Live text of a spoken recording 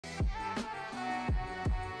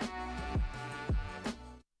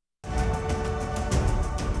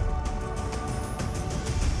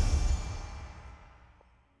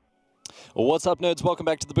What's up, nerds? Welcome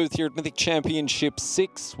back to the booth here at Mythic Championship VI.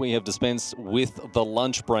 We have dispensed with the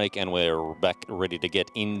lunch break, and we're back ready to get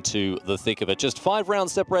into the thick of it. Just 5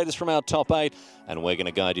 rounds separate us from our top 8, and we're going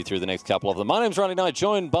to guide you through the next couple of them. My name's Ronnie Knight,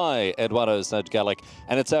 joined by Eduardo Sajgalik,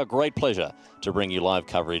 and it's our great pleasure to bring you live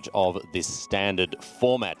coverage of this standard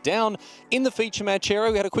format. Down in the feature match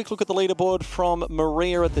area, we had a quick look at the leaderboard from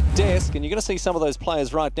Maria at the desk, and you're going to see some of those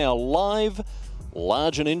players right now live,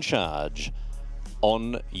 large and in charge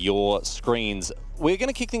on your screens. We're going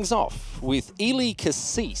to kick things off with Eli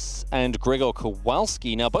Kassis and Grzegorz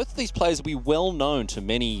Kowalski. Now, both of these players will be well known to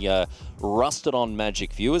many rusted-on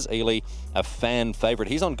Magic viewers. Eli, a fan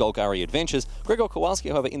favourite. He's on Golgari Adventures. Grzegorz Kowalski,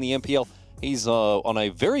 however, in the MPL, he's on a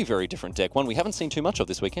very, very different deck, one we haven't seen too much of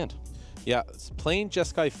this weekend. Yeah, it's playing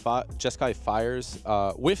Jeskai Fires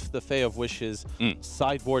with the Fae of Wishes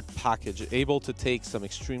sideboard package, able to take some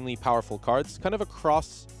extremely powerful cards, kind of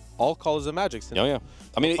across all colors of Magic. Oh, yeah.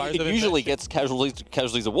 I mean, it usually gets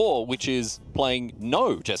casualties of war, which is playing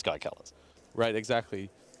no Jeskai colors. Right,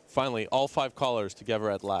 exactly. Finally, all 5 colors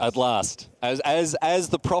together at last. At last. As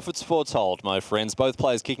the prophets foretold, my friends. Both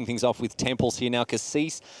players kicking things off with Temples here. Now,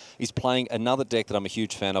 Kassis is playing another deck that I'm a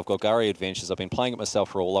huge fan of, Golgari Adventures. I've been playing it myself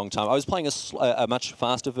for a long time. I was playing a much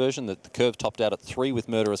faster version. The curve topped out at 3 with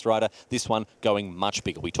Murderous Rider. This one going much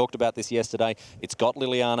bigger. We talked about this yesterday. It's got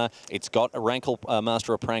Liliana. It's got a Rankle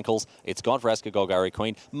Master of Prankles. It's got Vraska Golgari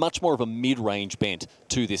Queen. Much more of a mid-range bent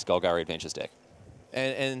to this Golgari Adventures deck.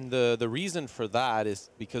 And the reason for that is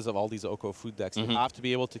because of all these Oko food decks. You have to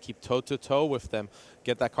be able to keep toe-to-toe with them,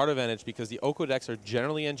 get that card advantage, because the Oko decks are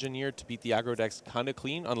generally engineered to beat the aggro decks kind of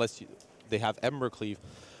clean, unless they have Embercleave.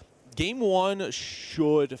 Game 1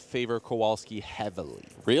 should favor Kowalski heavily.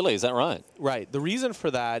 Really? Is that right? Right. The reason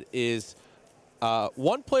for that is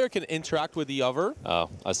one player can interact with the other. Oh,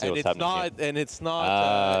 I see what's happening here. And it's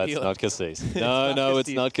not... it's not Kassis. No, it's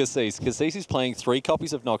not Kassis. Kassis is playing 3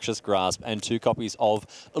 copies of Noxious Grasp and 2 copies of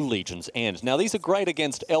Legion's End. Now, these are great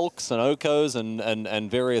against Elks and Okos and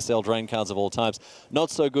various Eldraine cards of all types. Not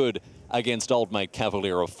so good against Old Mate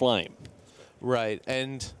Cavalier of Flame. Right,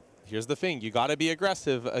 and here's the thing. You got to be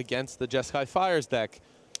aggressive against the Jeskai Fires deck,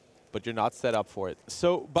 but you're not set up for it.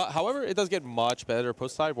 So, however, it does get much better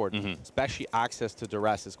post-sideboard. Especially access to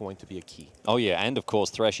Duress is going to be a key. Oh, yeah, and of course,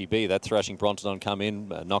 Thrashy B. That Thrashing Brontodon come in,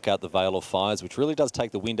 knock out the Veil of Fires, which really does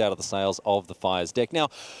take the wind out of the sails of the Fires deck. Now,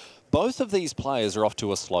 both of these players are off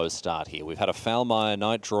to a slow start here. We've had a Foulmire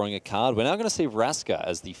Knight drawing a card. We're now going to see Vraska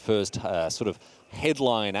as the first sort of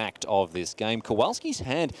headline act of this game. Kowalski's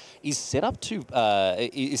hand is set up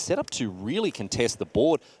to really contest the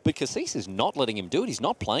board, but Kassis is not letting him do it. He's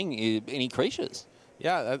not playing any creatures.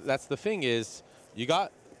 Yeah, that's the thing is you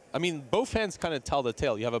got. I mean, both hands kind of tell the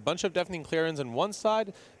tale. You have a bunch of Deafening Clarins on one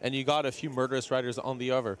side, and you got a few Murderous Riders on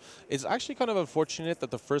the other. It's actually kind of unfortunate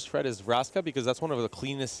that the first threat is Vraska, because that's one of the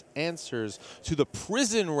cleanest answers to the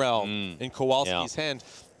Prison Realm in Kowalski's hand.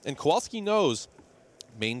 And Kowalski knows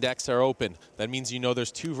main decks are open. That means you know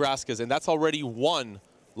there's 2 Vraskas, and that's already 1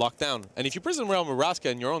 locked down. And if you Prison Realm with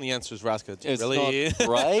Vraska and your only answer is Vraska, it's really not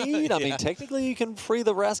great. I mean, technically you can free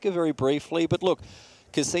the Vraska very briefly, but look,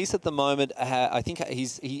 Kassis at the moment, I think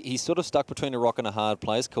he's sort of stuck between a rock and a hard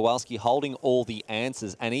place. Kowalski holding all the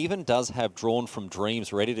answers, and even does have Drawn from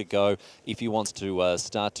Dreams ready to go if he wants to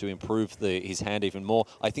start to improve his hand even more.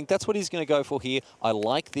 I think that's what he's going to go for here. I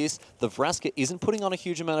like this. The Vraska isn't putting on a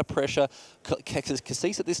huge amount of pressure.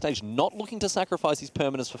 Kassis at this stage not looking to sacrifice his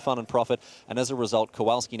permanence for fun and profit, and as a result,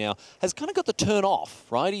 Kowalski now has kind of got the turn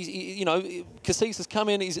off, right? You know, Kassis has come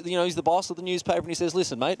in. He's the boss of the newspaper, and he says,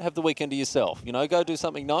 "Listen, mate, have the weekend to yourself. You know, go do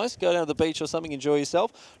something nice, go down to the beach or something, enjoy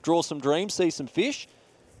yourself, draw some dreams, see some fish."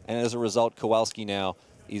 And as a result, Kowalski now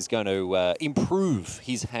is going to improve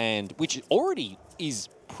his hand, which already is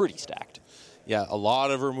pretty stacked. Yeah, a lot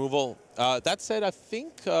of removal. That said, I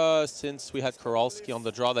think since we had Kowalski on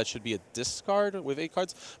the draw, that should be a discard with 8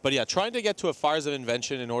 cards. But yeah, trying to get to a Fires of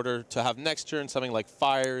Invention in order to have next turn something like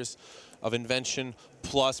Fires of Invention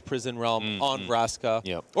plus Prison Realm on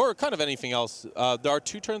Vraska, or kind of anything else. There are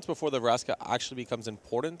 2 turns before the Vraska actually becomes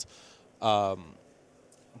important.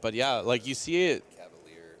 But yeah, like you see it.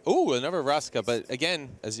 Ooh, another Vraska. But again,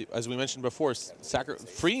 as we mentioned before,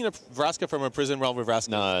 freeing a Vraska from a Prison Realm with Vraska is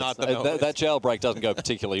not that jailbreak doesn't go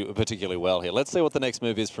particularly well here. Let's see what the next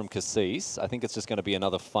move is from Kassis. I think it's just going to be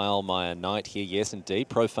another Foulmire Knight here. Yes, indeed.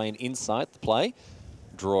 Profane Insight, the play.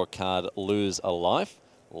 Draw a card, lose a life.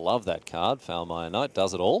 Love that card. Foulmire Knight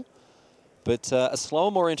does it all. But a slower,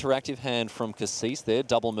 more interactive hand from Kassis there.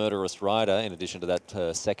 Double Murderous Rider, in addition to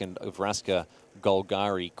that second Vraska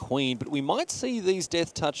Golgari Queen. But we might see these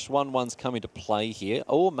Death Touch 1/1s come into play here,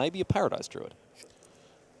 or maybe a Paradise Druid.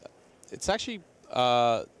 It's actually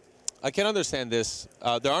I can understand this.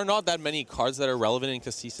 There are not that many cards that are relevant in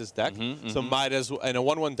Kassis' deck, so might as well, and a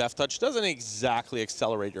 1/1 Death Touch doesn't exactly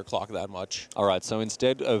accelerate your clock that much. All right, so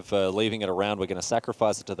instead of leaving it around, we're going to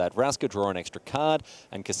sacrifice it to that Vraska, draw an extra card,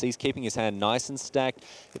 and Kassis keeping his hand nice and stacked.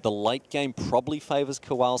 The late game probably favours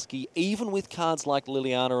Kowalski, even with cards like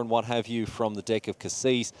Liliana and what have you from the deck of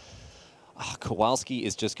Kassis. Kowalski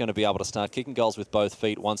is just going to be able to start kicking goals with both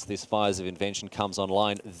feet once this Fires of Invention comes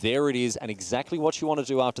online. There it is, and exactly what you want to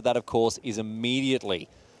do after that, of course, is immediately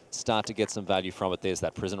start to get some value from it. There's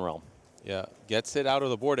that Prison Realm. Yeah, gets it out of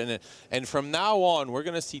the board. And from now on, we're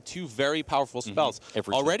going to see two very powerful spells.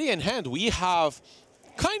 Already in hand, we have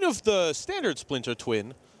kind of the standard Splinter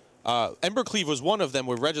Twin. Embercleave was one of them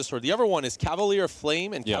with Regisaur. The other one is Cavalier of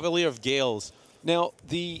Flame and Cavalier of Gales. Now,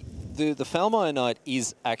 the Foulmire Knight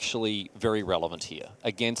is actually very relevant here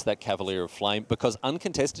against that Cavalier of Flame because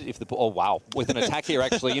uncontested, if the... Oh, wow. With an attack here,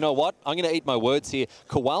 actually. You know what? I'm going to eat my words here.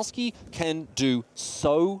 Kowalski can do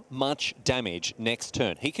so much damage next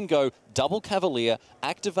turn. He can go double Cavalier,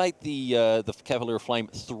 activate the Cavalier of Flame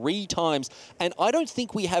 3 times, and I don't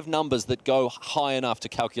think we have numbers that go high enough to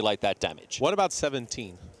calculate that damage. What about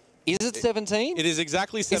 17? Is it 17? It is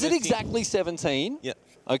exactly 17. Is it exactly 17? Yeah.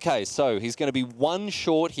 Okay, so he's going to be 1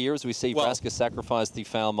 short here as we see Vraska sacrifice the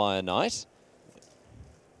Foulmire Knight.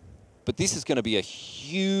 But this is going to be a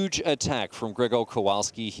huge attack from Grzegorz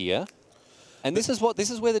Kowalski here. And this is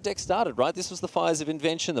where the deck started, right? This was the Fires of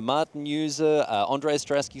Invention, the Martin user, Andrei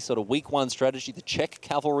Strasky sort of week 1 strategy, the Czech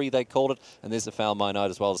cavalry they called it, and there's the Foulmire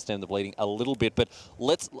Knight as well to stem the bleeding a little bit. But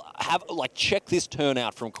let's have check this turn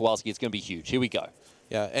out from Kowalski. It's going to be huge. Here we go.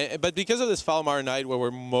 Yeah, but because of this Foulmire Knight, what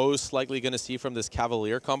we're most likely going to see from this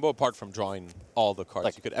Cavalier combo, apart from drawing all the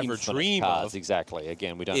cards you could ever dream of. Exactly.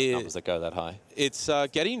 Again, we don't have numbers that go that high. It's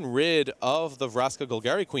getting rid of the Vraska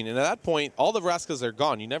Golgari Queen. And at that point, all the Vraskas are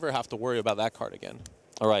gone. You never have to worry about that card again.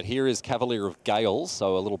 All right, here is Cavalier of Gales,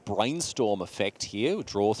 so a little brainstorm effect here.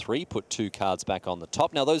 Draw 3, put 2 cards back on the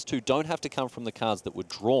top. Now, those 2 don't have to come from the cards that were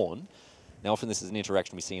drawn. Now, often this is an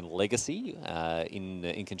interaction we see in Legacy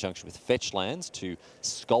in conjunction with fetch lands to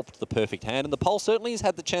sculpt the perfect hand. And the Pole certainly has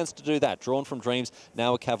had the chance to do that. Drawn from Dreams,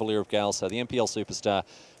 now a Cavalier of Gales. So the MPL Superstar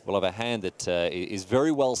will have a hand that is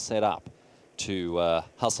very well set up to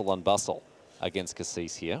hustle and bustle against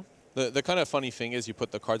Kassis here. The kind of funny thing is you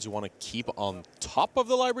put the cards you want to keep on top of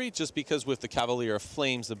the library just because with the Cavalier of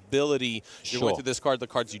Flames ability, you're going to discard the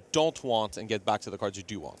cards you don't want and get back to the cards you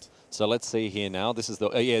do want. So let's see here now. This is the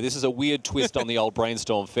this is a weird twist on the old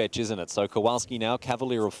brainstorm fetch, isn't it? So Kowalski now,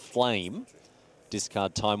 Cavalier of Flame,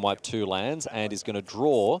 discard Time Wipe 2 lands, and is going to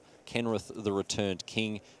draw Kenrith the Returned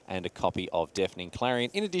King and a copy of Deafening Clarion,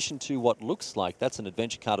 in addition to what looks like that's an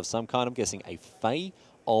adventure card of some kind. I'm guessing a Fae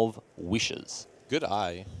of Wishes. Good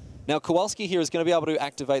eye. Now, Kowalski here is going to be able to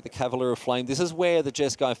activate the Cavalier of Flame. This is where the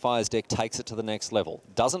Jeskai Fires deck takes it to the next level.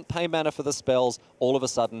 Doesn't pay mana for the spells, all of a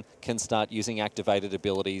sudden can start using activated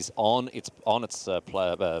abilities on its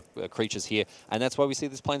creatures here, and that's why we see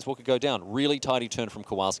this Planeswalker go down. Really tidy turn from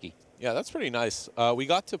Kowalski. Yeah, that's pretty nice. We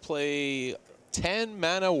got to play 10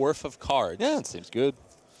 mana worth of cards. Yeah, it seems good.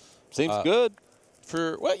 Seems good.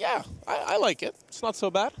 Well, yeah, I like it. It's not so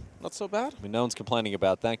bad. Not so bad. I mean, no one's complaining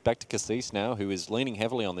about that. Back to Kassis now, who is leaning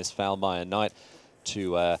heavily on this Foulmire Knight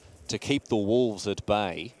to keep the Wolves at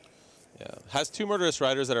bay. Yeah, has 2 Murderous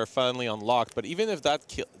Riders that are finally unlocked, but even if that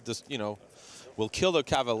will kill the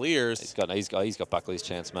Cavaliers. He's got Buckley's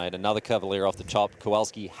chance, mate. Another Cavalier off the top.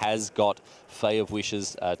 Kowalski has got Fae of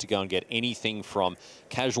Wishes to go and get anything from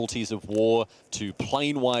Casualties of War to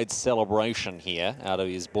Plane-Wide Celebration here out of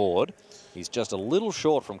his board. He's just a little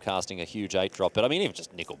short from casting a huge 8-drop, but I mean, even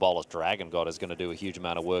just Nicol Bolas Dragon God is going to do a huge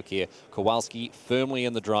amount of work here. Kowalski firmly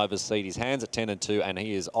in the driver's seat. His hands at 10 and 2, and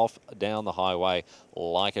he is off down the highway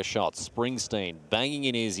like a shot. Springsteen banging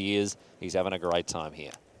in his ears. He's having a great time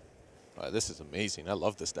here. This is amazing. I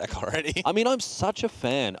love this deck already. I mean, I'm such a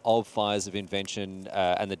fan of Fires of Invention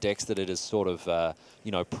and the decks that it has sort of,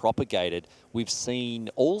 propagated. We've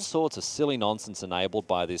seen all sorts of silly nonsense enabled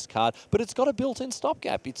by this card, but it's got a built-in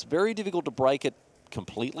stopgap. It's very difficult to break it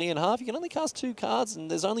completely in half. You can only cast 2 cards,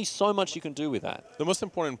 and there's only so much you can do with that. The most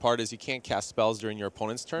important part is you can't cast spells during your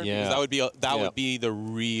opponent's turn, because that would be the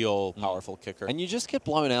real powerful kicker. And you just get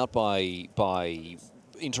blown out by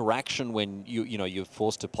interaction when you're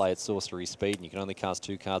forced to play at sorcery speed and you can only cast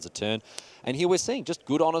 2 cards a turn. And here we're seeing just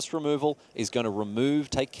good honest removal is going to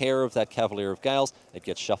take care of that Cavalier of Gales. It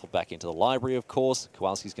gets shuffled back into the library, of course.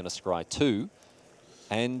 Kowalski's going to scry 2.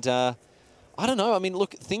 And I don't know. I mean,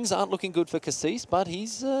 look, things aren't looking good for Kassis, but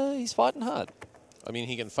he's fighting hard. I mean,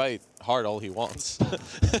 he can fight hard all he wants.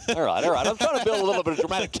 All right. I'm trying to build a little bit of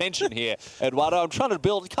dramatic tension here, Eduardo. I'm trying to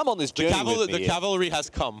build. Come on this journey with me The cavalry has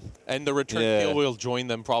come, and the return field will join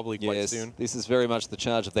them probably quite soon. This is very much the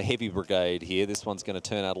charge of the heavy brigade here. This one's going to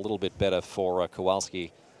turn out a little bit better for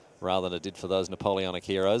Kowalski rather than it did for those Napoleonic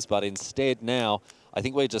heroes. But instead now, I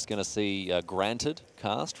think we're just going to see Granted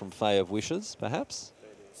cast from Fay of Wishes, perhaps.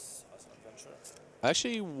 I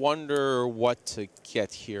actually wonder what to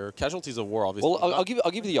get here. Casualties of War, obviously. Well, I'll give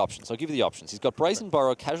you the options. He's got Brazen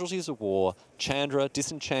Burrow, Casualties of War, Chandra,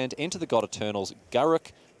 Disenchant, Enter the God Eternals,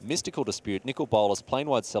 Garruk, Mystical Dispute, Nicol Bolas,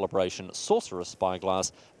 Planewide Celebration, Sorcerer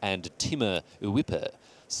Spyglass, and Timur Uwiper.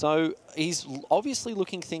 So he's obviously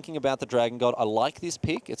thinking about the Dragon God. I like this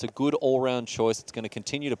pick. It's a good all-round choice. It's going to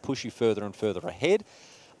continue to push you further and further ahead.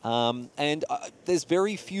 There's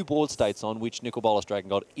very few board states on which Nicol Bolas Dragon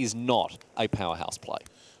God is not a powerhouse play.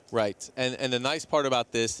 Right, and the nice part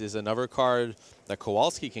about this is another card that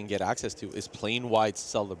Kowalski can get access to is Planewide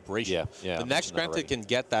Celebration. Yeah. The next Granted can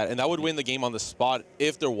get that, and that would win the game on the spot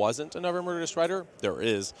if there wasn't another Murderous Rider. There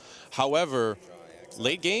is. However,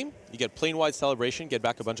 late game, you get Planewide Celebration, get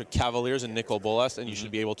back a bunch of Cavaliers and Nicol Bolas, and you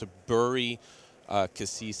should be able to bury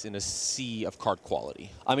Kassis in a sea of card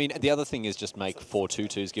quality. I mean, the other thing is just make 4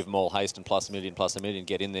 2/2s, give them all haste and plus a million,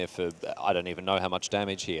 get in there for, I don't even know how much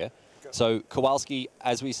damage here. So Kowalski,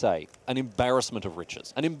 as we say, an embarrassment of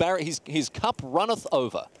riches. His cup runneth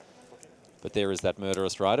over. But there is that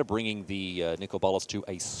Murderous Rider, bringing the Nicol Bolas to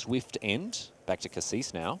a swift end. Back to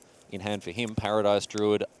Kassis now. In hand for him, Paradise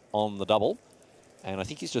Druid on the double. And I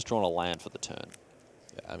think he's just drawn a land for the turn.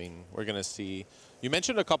 Yeah, I mean, we're going to see... You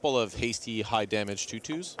mentioned a couple of hasty, high-damage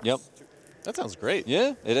 2/2s. Yep. That sounds great.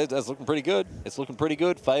 Yeah, it's looking pretty good. It's looking pretty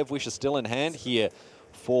good. Fay of Wish is still in hand here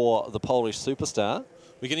for the Polish superstar.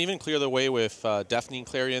 We can even clear the way with Deafening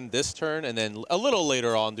Clarion this turn, and then a little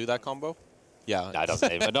later on do that combo. Yeah. No,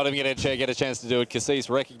 doesn't even. Not even going to get a chance to do it. Kassis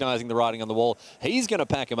recognising the writing on the wall. He's going to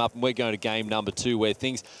pack him up, and we're going to game number 2 where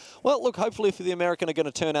things, well, look, hopefully for the American are going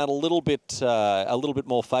to turn out a little bit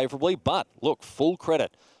more favourably. But look, full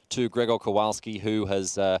credit to Grzegorz Kowalski, who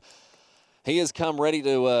has he has come ready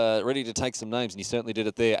to take some names, and he certainly did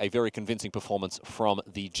it there. A very convincing performance from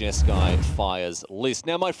the Jeskai Fires list.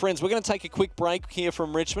 Now, my friends, we're going to take a quick break here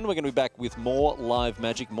from Richmond. We're going to be back with more live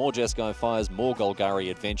magic, more Jeskai Fires, more Golgari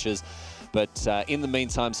Adventures. But in the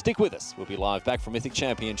meantime, stick with us. We'll be live back from Mythic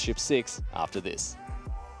Championship VI after this.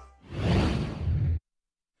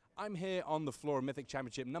 I'm here on the floor of Mythic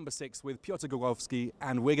Championship number 6 with Piotr Golgowski,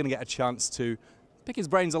 and we're going to get a chance to pick his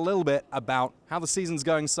brains a little bit about how the season's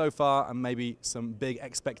going so far and maybe some big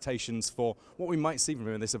expectations for what we might see from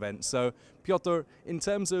him in this event. So, Piotr, in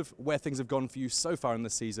terms of where things have gone for you so far in the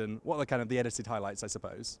season, what are kind of the edited highlights, I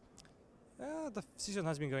suppose? The season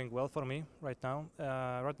has been going well for me right now.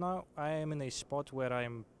 Right now, I am in a spot where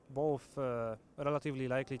I'm both relatively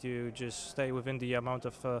likely to just stay within the amount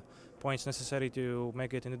of points necessary to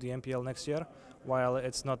make it into the MPL next year, while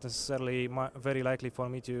it's not necessarily very likely for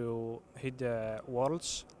me to hit the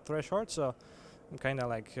Worlds threshold. So I'm kind of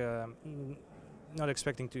like not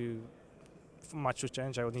expecting much to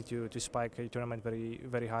change. I would need to spike a tournament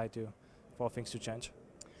very high for things to change.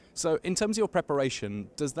 So in terms of your preparation,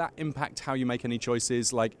 does that impact how you make any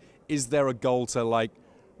choices? Like, is there a goal to like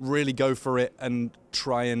really go for it and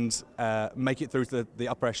try and make it through to the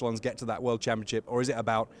upper echelons, get to that World Championship? Or is it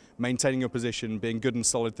about maintaining your position, being good and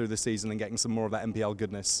solid through the season and getting some more of that MPL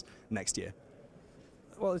goodness next year?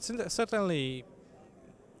 Well, it's certainly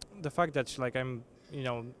the fact that like I'm,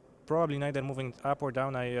 probably neither moving up or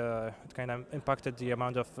down. It kind of impacted the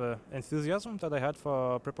amount of enthusiasm that I had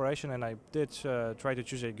for preparation, and I did try to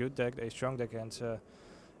choose a good deck, a strong deck, and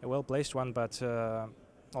a well-placed one, but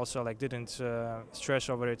also like didn't stress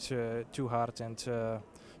over it too hard and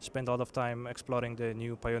spend a lot of time exploring the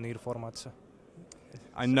new Pioneer format.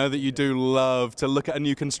 I know that you do love to look at a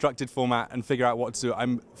new constructed format and figure out what to do.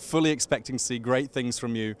 I'm fully expecting to see great things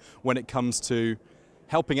from you when it comes to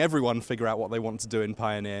helping everyone figure out what they want to do in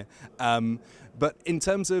Pioneer. But in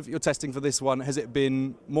terms of your testing for this one, has it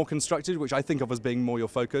been more constructed, which I think of as being more your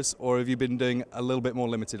focus, or have you been doing a little bit more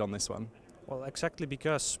limited on this one? Well, exactly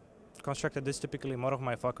because constructed is typically more of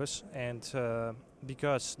my focus, and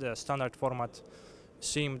because the standard format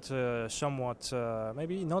seemed somewhat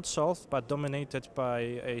maybe not solved but dominated by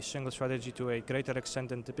a single strategy to a greater extent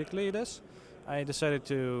than typically it is, I decided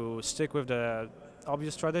to stick with the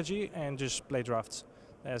obvious strategy and just play drafts,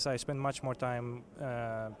 as I spend much more time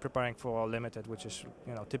preparing for limited, which is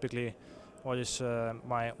typically what is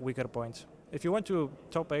my weaker point. If you want to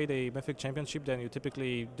top 8 a Mythic Championship, then you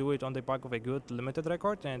typically do it on the back of a good limited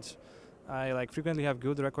record, and I frequently have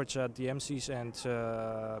good records at the MCs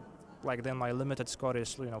and like then my limited score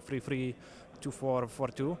is 3-3, 2-4,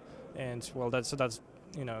 4-2, and well that's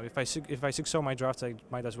if I succeed my draft, I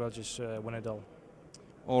might as well just win it all.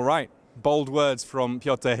 All right. Bold words from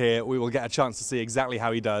Piotr here. We will get a chance to see exactly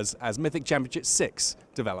how he does as Mythic Championship VI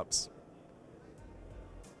develops.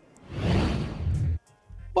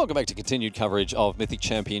 Welcome back to continued coverage of Mythic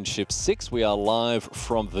Championship 6. We are live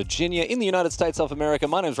from Virginia in the United States of America.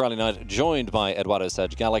 My name is Riley Knight, joined by Eduardo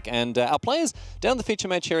Sajgalik, and our players down the feature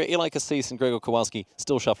match area, Eli Kassis and Grzegorz Kowalski,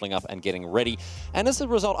 still shuffling up and getting ready. And as a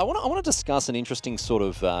result, I want to discuss an interesting sort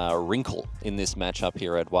of wrinkle in this matchup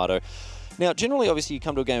here, Eduardo. Now, generally, obviously, you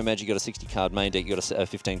come to a game of Magic, you've got a 60-card main deck, you've got a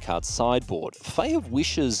 15-card sideboard. Fae of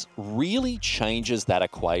Wishes really changes that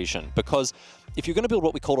equation, because if you're going to build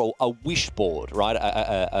what we call a wish board, right,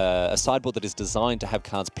 a sideboard that is designed to have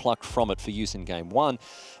cards plucked from it for use in Game 1,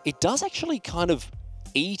 it does actually kind of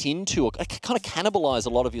eat into, or kind of cannibalize a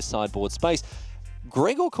lot of your sideboard space.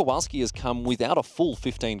 Grzegorz Kowalski has come without a full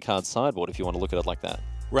 15-card sideboard, if you want to look at it like that.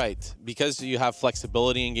 Right, because you have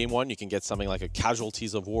flexibility in Game 1, you can get something like a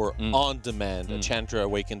Casualties of War on demand, a Chantra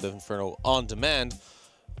Awakened Inferno on demand.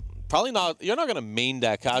 Probably not, you're not going to main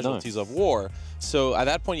deck Casualties of War, so at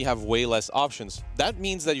that point you have way less options. That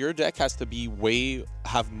means that your deck has to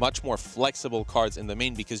have much more flexible cards in the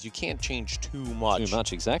main, because you can't change too much. Too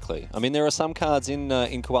much, exactly. I mean, there are some cards in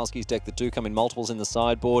Kowalski's deck that do come in multiples in the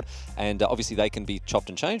sideboard, and obviously they can be chopped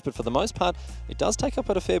and changed, but for the most part, it does take up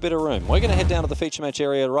a fair bit of room. We're going to head down to the feature match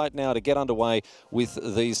area right now to get underway with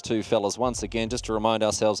these two fellas. Once again, just to remind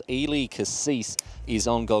ourselves, Eli Kassis is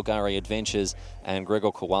on Golgari Adventures, and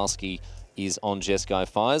Grzegorz Kowalski is on Jeskai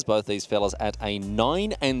Fires. Both these fellas at a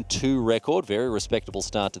 9-2 record. Very respectable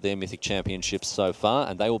start to their Mythic Championships so far,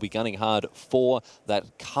 and they will be gunning hard for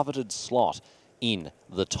that coveted slot in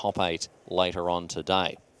the top 8 later on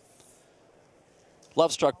today.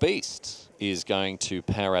 Lovestruck Beast is going to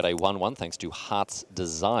power out a 1-1 thanks to Heart's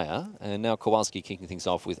Desire, and now Kowalski kicking things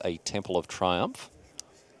off with a Temple of Triumph.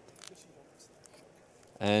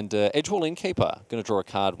 And Edgewall Innkeeper going to draw a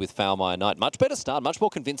card with Foulmire Knight. Much better start, much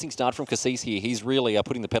more convincing start from Kassis here. He's really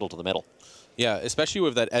putting the pedal to the metal. Yeah, especially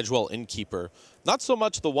with that Edgewall Innkeeper. Not so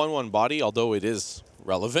much the 1-1 body, although it is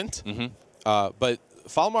relevant. But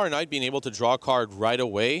Foulmire Knight being able to draw a card right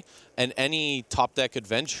away, and any top deck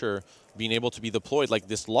adventure being able to be deployed, like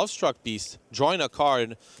this Lovestruck Beast, drawing a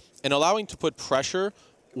card and allowing to put pressure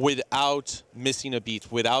without missing a beat,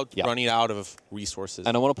 without running out of resources.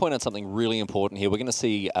 And I want to point out something really important here. We're going to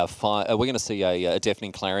see a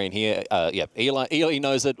Deafening Clarion here. Eli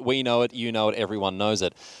knows it, we know it, you know it, everyone knows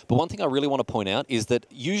it. But one thing I really want to point out is that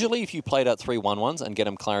usually if you played out 3 1-1s and get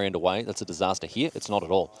them Clarioned away, that's a disaster. Here, it's not at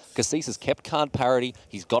all. Kassis has kept card parity.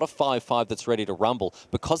 He's got a 5-5 that's ready to rumble.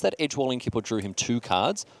 Because that Edgewall Innkeeper drew him 2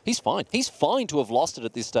 cards, he's fine. He's fine to have lost it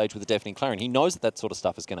at this stage with the Deafening Clarion. He knows that sort of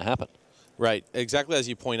stuff is going to happen. Right, exactly as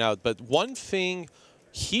you point out. But one thing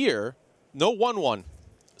here, no 1-1.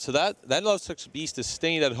 So that Lovestruck Beast is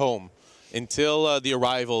staying at home until the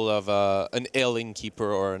arrival of an Ale Innkeeper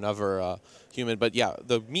or another human. But yeah,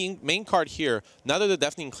 the main card here, now that the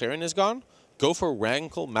Deafening Clarion is gone, go for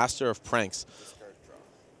Rankle, Master of Pranks.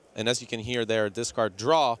 And as you can hear there, discard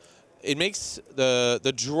draw. It makes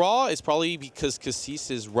the draw is probably because Kassis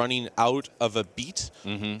is running out of a beat,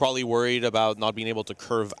 probably worried about not being able to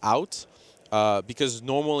curve out. Because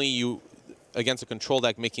normally you, against a control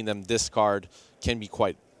deck, making them discard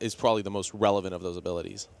is probably the most relevant of those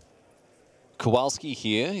abilities. Kowalski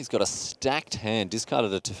here, he's got a stacked hand,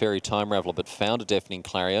 discarded a Teferi Time Raveler, but found a Deafening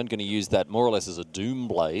Clarion. Going to use that more or less as a Doom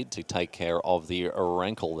Blade to take care of the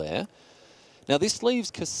Rankle there. Now this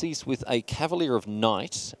leaves Kassis with a Cavalier of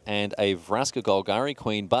Night and a Vraska Golgari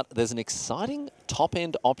Queen, but there's an exciting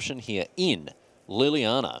top-end option here in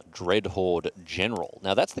Liliana, Dreadhorde General.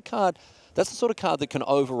 Now that's the card. That's the sort of card that can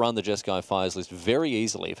overrun the Jeskai Fires list very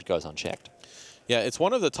easily if it goes unchecked. Yeah, it's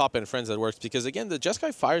one of the top-end friends that works because, again, the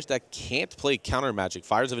Jeskai Fires deck can't play counter magic.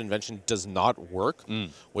 Fires of Invention does not work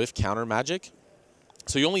with counter magic.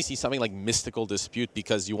 So you only see something like Mystical Dispute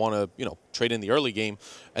because you want to, trade in the early game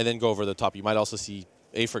and then go over the top. You might also see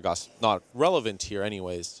Aethergos, not relevant here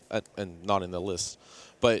anyways, and not in the list.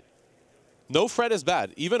 But no Fred is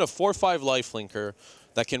bad. Even a 4/5 lifelinker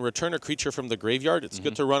that can return a creature from the graveyard, it's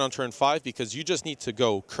good to run on turn 5 because you just need to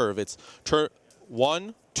go curve. It's turn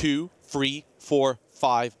 1, 2, 3, 4,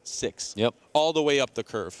 5, 6. Yep. All the way up the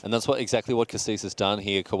curve. And that's exactly what Kassis has done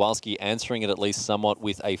here. Kowalski answering it at least somewhat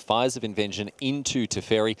with a Fires of Invention into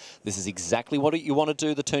Teferi. This is exactly what you want to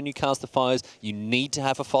do the turn you cast the Fires. You need to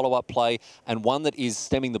have a follow-up play, and one that is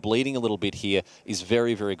stemming the bleeding a little bit here is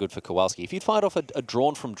very, very good for Kowalski. If he'd fight off a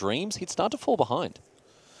Drawn from Dreams, he'd start to fall behind.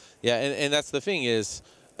 Yeah, and that's the thing is,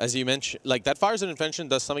 as you mentioned, like that Fires of Invention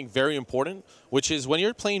does something very important, which is when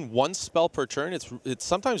you're playing one spell per turn, it's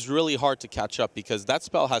sometimes really hard to catch up because that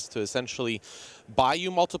spell has to essentially buy you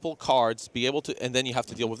multiple cards, be able to, and then you have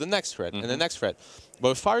to deal with the next threat and the next threat. But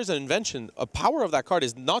with Fires of Invention, a power of that card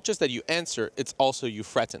is not just that you answer, it's also you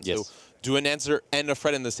threaten. Yes. So do an answer and a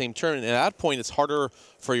threat in the same turn, and at that point, it's harder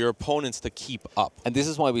for your opponents to keep up. And this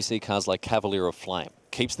is why we see cards like Cavalier of Flame.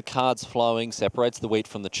 Keeps the cards flowing, separates the wheat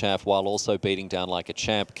from the chaff while also beating down like a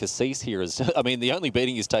champ. Kassis here is, I mean, the only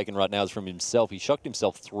beating he's taken right now is from himself. He shocked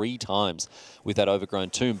himself 3 times with that Overgrown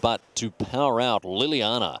Tomb. But to power out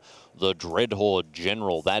Liliana, the Dreadhorde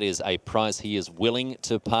General, that is a price he is willing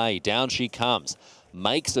to pay. Down she comes.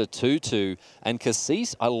 Makes a 2-2. And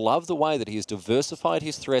Kassis, I love the way that he has diversified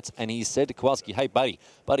his threats and he said to Kowalski, hey, buddy,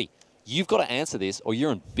 you've got to answer this or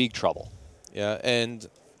you're in big trouble. Yeah, and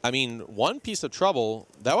I mean, one piece of trouble,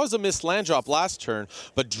 that was a missed land drop last turn,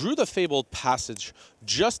 but drew the Fabled Passage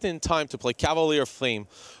just in time to play Cavalier of Flame.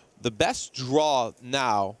 The best draw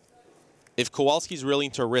now, if Kowalski's willing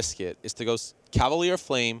to risk it, is to go Cavalier of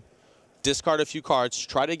Flame, discard a few cards,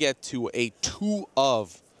 try to get to a 2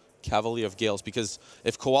 of Cavalier of Gales, because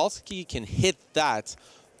if Kowalski can hit that,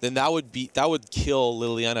 then that would kill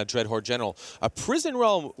Liliana Dreadhorde General. A Prison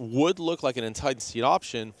Realm would look like an enticing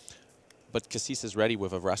option, but Kassis is ready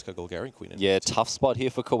with a Vraska Golgari Queen. Yeah, tough spot here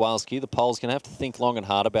for Kowalski. The Pole's going to have to think long and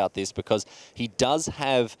hard about this because he does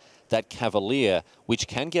have that Cavalier, which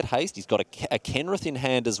can get haste. He's got a Kenrith in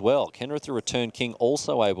hand as well. Kenrith, the Return King,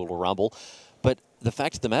 also able to rumble. But the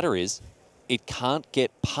fact of the matter is, it can't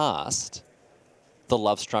get past the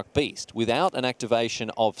Lovestruck Beast without an activation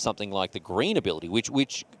of something like the green ability,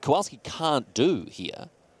 which Kowalski can't do here.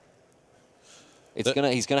 He's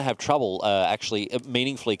going to have trouble actually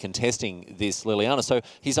meaningfully contesting this Liliana. So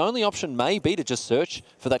his only option may be to just search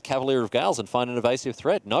for that Cavalier of Gales and find an evasive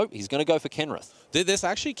threat. Nope, he's going to go for Kenrith. This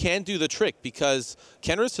actually can do the trick because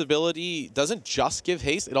Kenrith's ability doesn't just give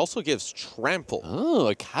haste, it also gives trample. Oh,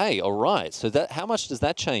 okay, all right. So how much does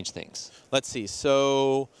that change things? Let's see.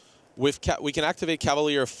 So we can activate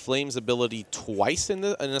Cavalier of Flame's ability twice in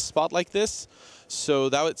a spot like this. So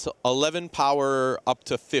it's 11 power up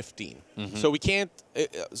to 15. So we can't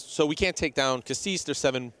take down Kassis. There's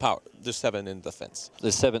 7 power. There's 7 in defense.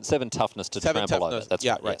 There's seven toughness to trample over. That's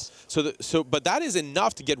yeah, right. Yes. But that is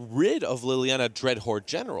enough to get rid of Liliana Dreadhorde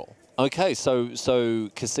General. Okay, so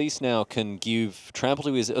Kassis now can give trample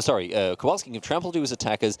to his... Kowalski can give trample to his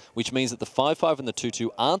attackers, which means that the 5-5 and the 2-2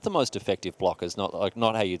 aren't the most effective blockers,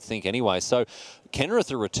 not how you'd think anyway. So Kenrith,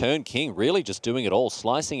 the Return King, really just doing it all,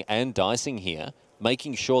 slicing and dicing here,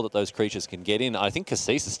 making sure that those creatures can get in. I think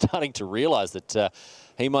Kassis is starting to realize that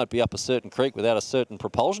he might be up a certain creek without a certain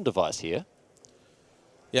propulsion device here.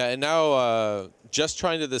 Yeah, and now just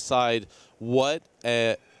trying to decide what...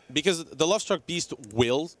 because the Lovestruck Beast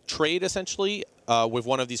will trade, essentially, with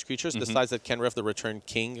one of these creatures, decides that Kenrith, the Return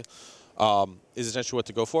King, is essentially what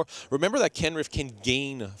to go for. Remember that Kenrith can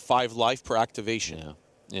gain 5 life per activation.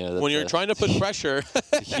 Yeah, when you're trying to put pressure.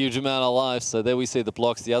 It's a huge amount of life. So there we see the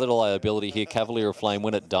blocks. The other liability here, Cavalier of Flame,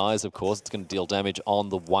 when it dies, of course, it's going to deal damage on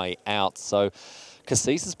the way out. So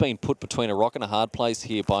Kassis has been put between a rock and a hard place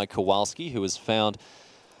here by Kowalski, who has found...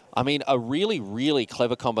 I mean, a really, really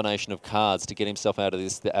clever combination of cards to get himself out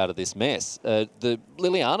of this mess. The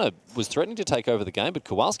Liliana was threatening to take over the game, but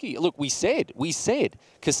Kowalski, look, we said,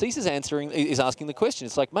 Kassis is asking the question.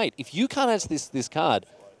 It's like, mate, if you can't answer this card,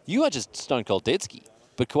 you are just stone cold dead ski.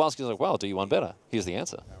 But Kowalski's like, well, I'll do you one better. Here's the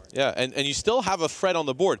answer. Yeah, and you still have a threat on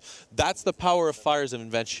the board. That's the power of Fires of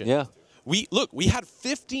Invention. Yeah. We had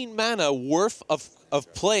 15 mana worth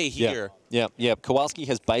of play here. Yeah. Kowalski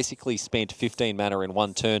has basically spent 15 mana in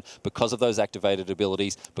one turn because of those activated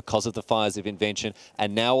abilities, because of the Fires of Invention,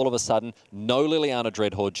 and now all of a sudden, no Liliana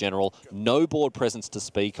Dreadhorde General, no board presence to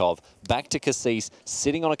speak of. Back to Kassis,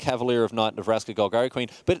 sitting on a Cavalier of Night and Vraska Golgari Queen,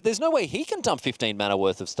 but there's no way he can dump 15 mana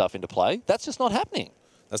worth of stuff into play. That's just not happening.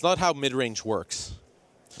 That's not how mid-range works.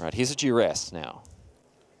 All right, here's a duress now.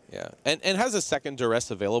 Yeah, and has a second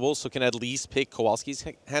duress available, so can at least pick Kowalski's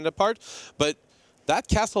hand apart. But that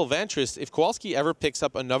Castle Vantress, if Kowalski ever picks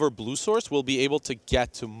up another blue source, will be able to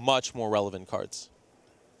get to much more relevant cards.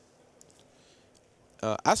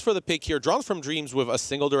 As for the pick here, Drawn from Dreams with a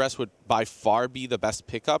single duress would by far be the best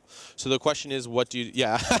pickup. So the question is, what do you...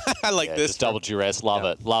 Yeah, I like this. Just double duress. Love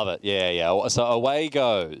it. Yeah. So away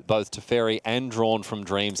go, both Teferi and Drawn from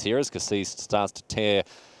Dreams here as Kassis starts to tear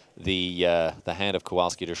the hand of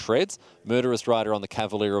Kowalski to shreds. Murderous Rider on the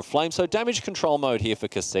Cavalier of Flame. So damage control mode here for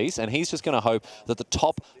Kassis, and he's just going to hope that the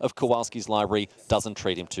top of Kowalski's library doesn't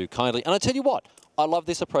treat him too kindly. And I tell you what, I love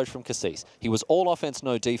this approach from Kassis. He was all offense,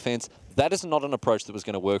 no defense. That is not an approach that was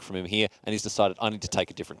going to work from him here, and he's decided, I need to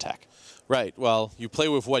take a different tack. Right. Well, you play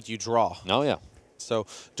with what you draw. Oh, yeah. So,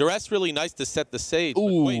 duress really nice to set the stage.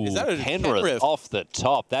 Ooh, wait, is that a Kenrith off the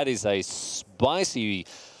top? That is a spicy...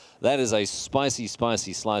 That is a spicy,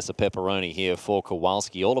 spicy slice of pepperoni here for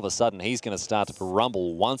Kowalski. All of a sudden, he's going to start to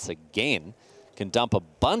rumble once again. Can dump a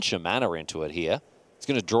bunch of mana into it here. He's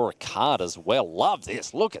going to draw a card as well. Love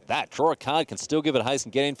this. Look at that. Draw a card, can still give it haste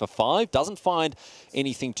and get in for 5. Doesn't find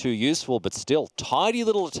anything too useful, but still, tidy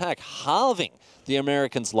little attack, halving the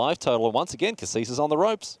American's life total. And once again, Kassis is on the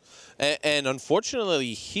ropes. And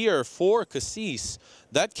unfortunately here for Kassis,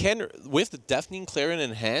 that with the Deafening Clarion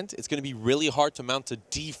in hand, it's going to be really hard to mount a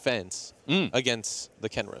defense against the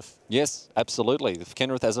Kenrith. Yes, absolutely. The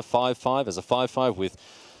Kenrith has a 5/5, as a 5/5 with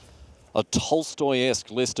a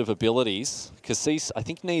Tolstoy-esque list of abilities. Kassis, I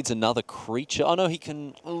think, needs another creature. Oh, no, he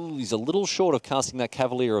can... Oh, he's a little short of casting that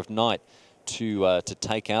Cavalier of Night to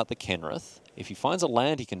take out the Kenrith. If he finds a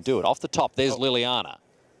land, he can do it. Off the top, there's Liliana.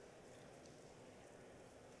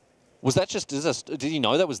 Was that just... did you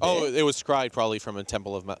know that was there? Oh, it was scryed probably from a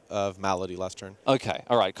Temple of Malady last turn. Okay,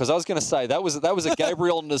 all right. Because I was going to say, that was a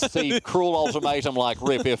Gabriel Nassif cruel ultimatum like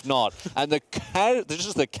rip, if not. And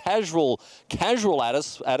just the casual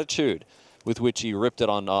attitude with which he ripped it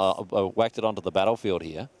on, whacked it onto the battlefield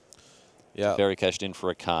here. Yeah. Very cashed in for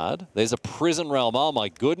a card. There's a Prison Realm. Oh, my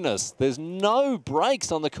goodness. There's no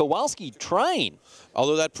brakes on the Kowalski train.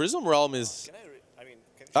 Although that Prism Realm is... Can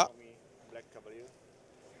you show me Black Cavalier?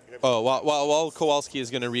 Oh, while Kowalski is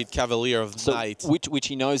going to read Cavalier of Night. Which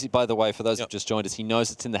he knows, by the way, for those who've just joined us, he knows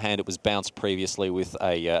it's in the hand. It was bounced previously with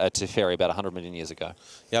a Teferi about 100 million years ago.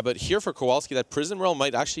 Yeah, but here for Kowalski, that Prison Realm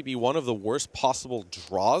might actually be one of the worst possible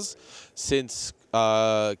draws, since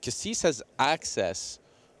Kassis has access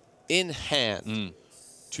in hand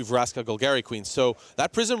to Vraska Golgari Queen. So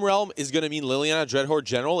that Prism Realm is going to mean Liliana Dreadhorde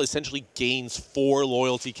General essentially gains 4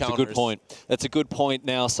 loyalty counters. That's a good point. That's a good point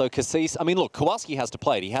now. So Kassis, I mean, look, Kowalski has to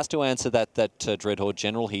play it. He has to answer that Dreadhorde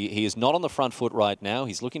General. He is not on the front foot right now.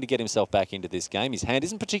 He's looking to get himself back into this game. His hand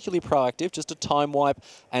isn't particularly proactive, just a Time Wipe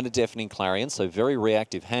and a Deafening Clarion, so very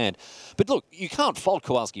reactive hand. But look, you can't fault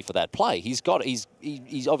Kowalski for that play. He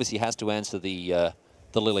obviously has to answer the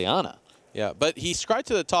Liliana. Yeah, but he scryed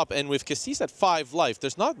to the top, and with Kassis at 5 life,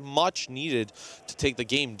 there's not much needed to take the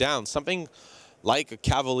game down. Something like a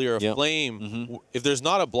Cavalier of Flame, if there's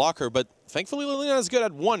not a blocker, but thankfully Liliana is good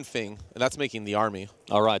at one thing, and that's making the army.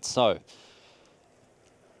 All right, so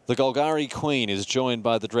the Golgari Queen is joined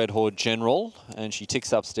by the Dreadhorde General, and she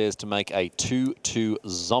ticks upstairs to make a 2/2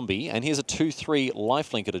 zombie. And here's a 2/3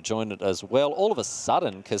 lifelinker to join it as well. All of a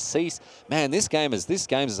sudden, Kassis, man, this game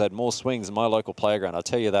has had more swings than my local playground. I'll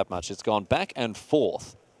tell you that much. It's gone back and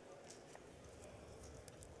forth.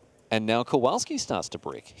 And now Kowalski starts to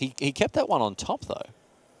brick. He kept that one on top, though.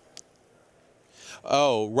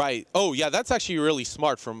 Oh, right. Oh, yeah, that's actually really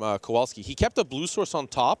smart from Kowalski. He kept a blue source on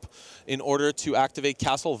top in order to activate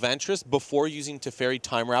Castle Ventress before using Teferi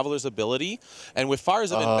Time Raveler's ability. And with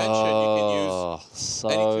Fires of Invention, you can use...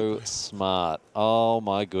 So smart. Oh,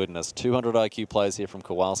 my goodness. 200 IQ plays here from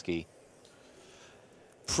Kowalski.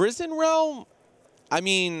 Prison Realm, I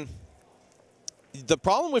mean, the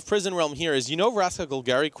problem with Prison Realm here is, Vraska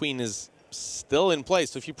Golgari Queen is still in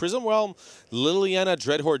place. So if you Prism Realm, Liliana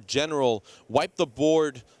Dreadhorde General, wipe the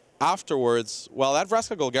board afterwards, well, that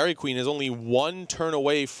Vraska Golgari Queen is only 1 turn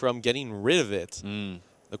away from getting rid of it.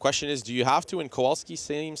 The question is, do you have to? And Kowalski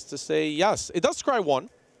seems to say yes. It does scry 1,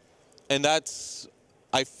 and that's,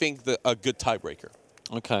 I think, a good tiebreaker.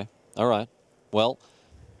 Okay. All right. Well,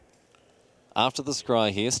 after the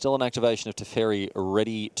scry here, still an activation of Teferi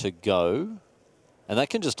ready to go. And that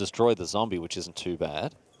can just destroy the zombie, which isn't too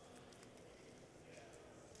bad.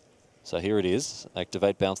 So here it is.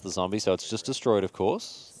 Activate, bounce the zombie. So it's just destroyed, of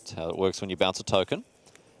course. That's how it works when you bounce a token.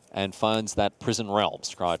 And finds that Prison Realm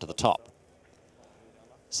scry to the top.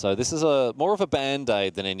 So this is more of a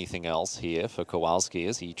band-aid than anything else here for Kowalski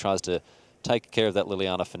as he tries to take care of that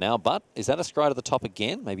Liliana for now. But is that a scry to the top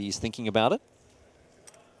again? Maybe he's thinking about it.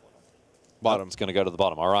 Bottom. It's going to go to the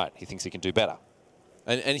bottom. All right. He thinks he can do better.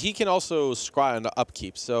 And he can also scry on the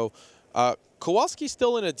upkeep. So Kowalski's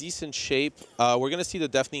still in a decent shape. We're going to see the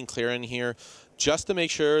Deafening Clarion here just to make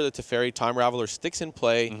sure that Teferi Time Raveler sticks in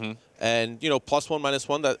play. And, +1,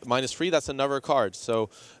 -1, that -3, that's another card. So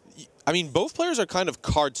I mean, both players are kind of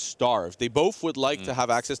card-starved. They both would like to have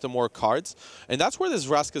access to more cards, and that's where this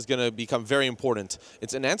Vraska is going to become very important.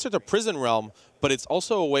 It's an answer to Prison Realm, but it's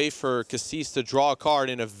also a way for Kassis to draw a card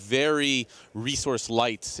in a very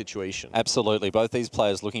resource-light situation. Absolutely. Both these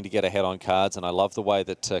players looking to get ahead on cards, and I love the way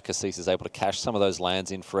that Kassis is able to cash some of those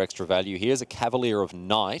lands in for extra value. Here's a Cavalier of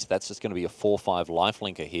Night. That's just going to be a 4/5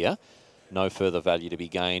 lifelinker here. No further value to be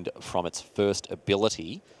gained from its first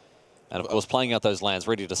ability. And, of course, playing out those lands,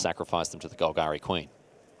 ready to sacrifice them to the Golgari Queen.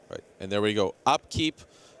 Right, and there we go. Upkeep,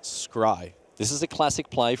 Scry. This is a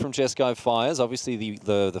classic play from Jeskai Fires. Obviously,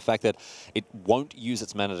 the fact that it won't use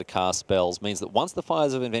its mana to cast spells means that once the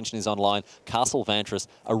Fires of Invention is online, Castle Vantress,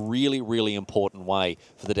 a really, really important way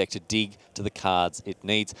for the deck to dig to the cards it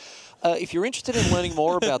needs. If you're interested in learning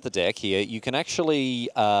more about the deck here, you can actually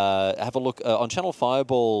have a look on Channel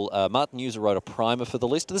Fireball. Martin User wrote a primer for the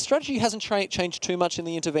list. The strategy hasn't changed too much in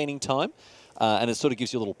the intervening time, and it sort of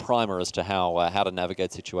gives you a little primer as to how to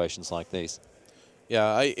navigate situations like these.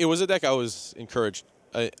 Yeah, it was a deck I was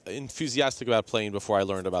enthusiastic about playing before I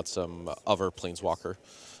learned about some other Planeswalker.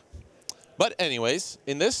 But anyways,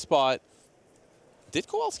 in this spot, did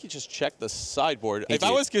Kowalski just check the sideboard? If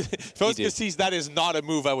I was Kassis, that is not a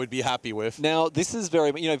move I would be happy with. Now, this is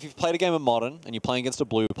very, if you've played a game of Modern and you're playing against a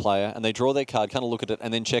blue player and they draw their card, kind of look at it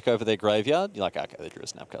and then check over their graveyard, you're like, okay, they drew a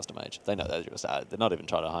Snapcaster Mage. They know they drew a they're not even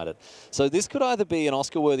trying to hide it. So this could either be an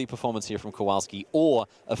Oscar-worthy performance here from Kowalski or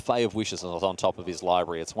a Fae of Wishes on top of his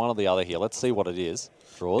library. It's one or the other here. Let's see what it is.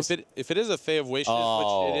 Draws. If it is a Fae of Wishes,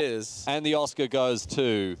 which it is. And the Oscar goes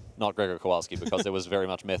to, not Grzegorz Kowalski, because there was very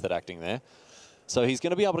much method acting there. So he's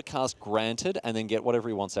going to be able to cast Granted and then get whatever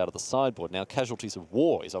he wants out of the sideboard. Now, Casualties of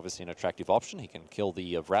War is obviously an attractive option. He can kill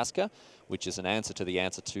the Vraska, which is an answer to the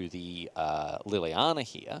Liliana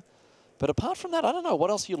here. But apart from that, I don't know. What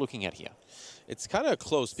else are you looking at here? It's kind of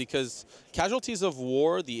close because Casualties of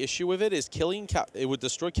War, the issue with it is killing, it would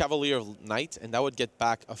destroy Cavalier of Night, and that would get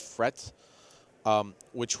back a Fret,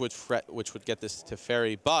 which would get this to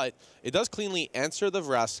Fairy. But it does cleanly answer the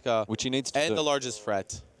Vraska, which he needs to and do. The largest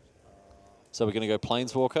Fret. So we're going to go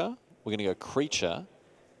Planeswalker, we're going to go Creature,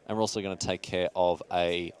 and we're also going to take care of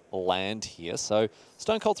a land here. So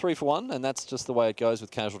Stone Cold 3 for 1, and that's just the way it goes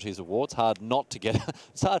with Casualties of War. It's hard not to get...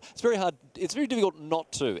 It's very hard. It's very difficult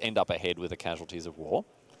not to end up ahead with the Casualties of War.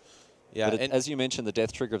 Yeah, but as you mentioned, the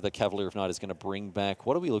death trigger of the Cavalier of Night is going to bring back...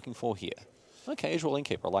 What are we looking for here? Okay, Casual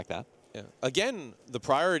Innkeeper, I like that. Yeah. Again, the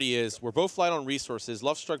priority is we're both light on resources.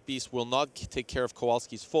 Lovestruck Beast will not take care of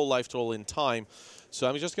Kowalski's full life total in time. So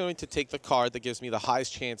I'm just going to take the card that gives me the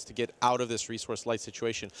highest chance to get out of this resource light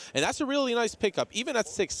situation. And that's a really nice pickup. Even at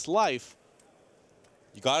 6 life,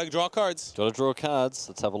 you got to draw cards. Got to draw cards.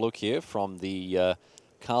 Let's have a look here from the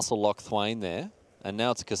Castle Loch Thwain there. And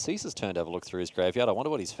now it's Kassis' turn to have a look through his graveyard. I wonder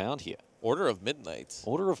what he's found here. Order of Midnight.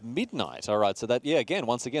 Order of Midnight. All right, so that, yeah, again,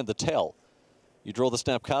 once again, the tell. You draw the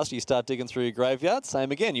Snapcaster, you start digging through your graveyard.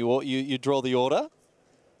 Same again, you draw the order.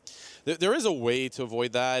 There is a way to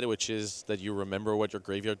avoid that, which is that you remember what your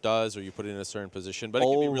graveyard does or you put it in a certain position. But it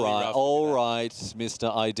can be really rough. All right,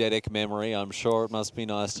 Mr. Eidetic Memory. I'm sure it must be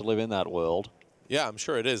nice to live in that world. Yeah, I'm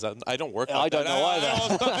sure it is. I don't work like I don't know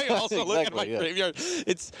either. I also look at my yeah. graveyard.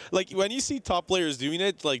 It's like when you see top players doing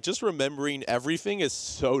it, like just remembering everything is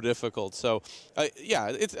so difficult. So, yeah,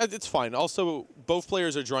 it's fine. Also, both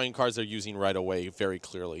players are drawing cards they're using right away very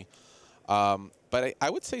clearly. But I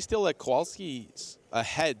would say still that Kowalski's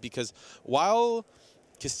ahead because while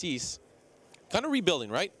Kassis kind of rebuilding,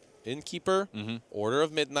 right? Innkeeper, Order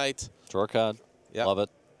of Midnight. Draw a card. Yep. Love it.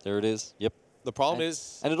 There it is. Yep. The problem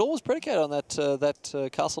is, and it all was predicated on that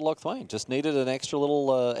Castle Loch Thwain. Just needed an extra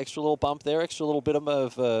little bump there, extra little bit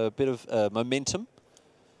of momentum,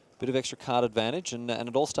 bit of extra card advantage, and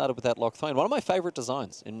it all started with that Loch Thwain. One of my favourite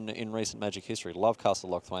designs in recent Magic history. Love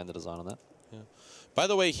Castle Loch Thwain, the design on that. Yeah. By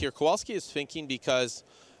the way, here Kowalski is thinking because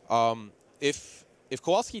if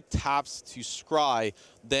Kowalski taps to scry,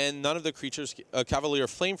 then none of the creatures, Cavalier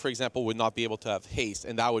Flame, for example, would not be able to have haste,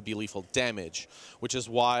 and that would be lethal damage, which is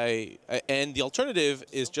why, and the alternative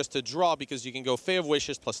is just to draw because you can go Fae of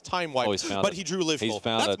Wishes plus Time Wipe, but he drew lethal.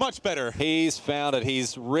 That's much better. He's found it.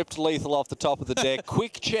 He's ripped lethal off the top of the deck.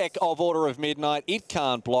 Quick check of Order of Midnight. It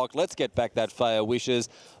can't block. Let's get back that Fae of Wishes.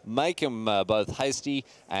 Make him both hasty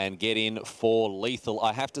and get in for lethal.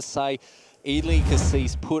 I have to say, Eli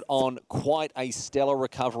Kassis put on quite a stellar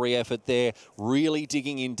recovery effort there, really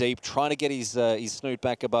digging in deep, trying to get his snoot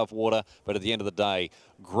back above water. But at the end of the day,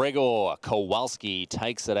 Grzegorz Kowalski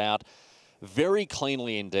takes it out very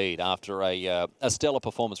cleanly indeed after a stellar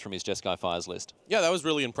performance from his Jeskai Fires list. Yeah, that was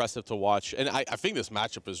really impressive to watch. And I think this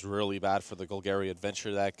matchup is really bad for the Golgari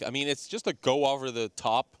Adventure deck. I mean, it's just a go over the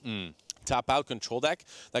top tap-out control deck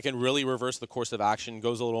that can really reverse the course of action,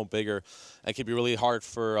 goes a little bigger, and can be really hard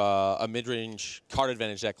for a mid-range card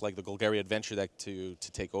advantage deck like the Golgari Adventure deck to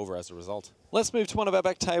take over as a result. Let's move to one of our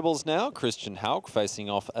back tables now. Christian Hauck facing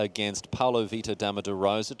off against Paulo Vitor Dama de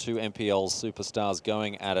Rosa, two MPL superstars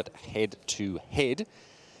going at it head-to-head.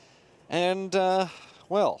 And,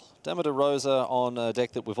 well, Dama de Rosa on a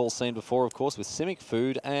deck that we've all seen before, of course, with Simic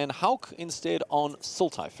Food, and Hauck instead on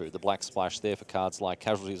Sultai Food, the black splash there for cards like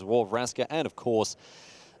Casualties of War of Vraska and, of course,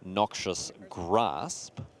 Noxious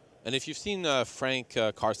Grasp. And if you've seen Frank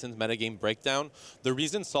Carson's metagame breakdown, the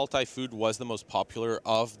reason Sultai Food was the most popular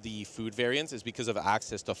of the food variants is because of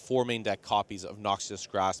access to 4 main deck copies of Noxious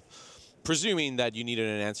Grasp, presuming that you needed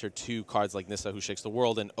an answer to cards like Nissa, Who Shakes the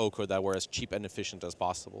World, and Oko that were as cheap and efficient as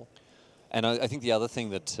possible. And I think the other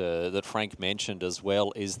thing that that Frank mentioned as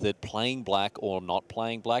well is that playing black or not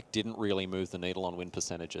playing black didn't really move the needle on win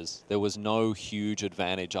percentages. There was no huge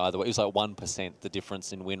advantage either way. It was like 1% the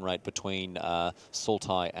difference in win rate between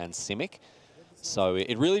Sultai and Simic. So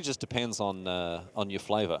it really just depends on your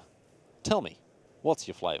flavour. Tell me, what's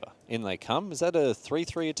your flavour? In they come. Is that a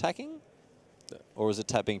 3/3 attacking, or is it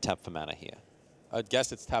being tapped for mana here? I'd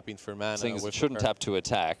guess it's tapping for mana. Seeing as it shouldn't tap to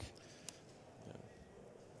attack.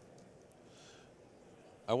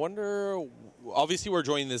 I wonder, obviously we're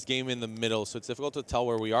joining this game in the middle, so it's difficult to tell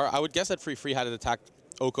where we are. I would guess that Free had it attacked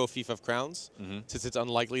Oko Fief of Crowns, since it's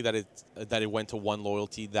unlikely that it went to 1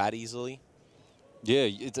 loyalty that easily. Yeah,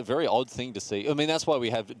 it's a very odd thing to see. I mean, that's why we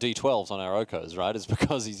have D12s on our Okos, right? It's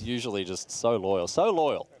because he's usually just so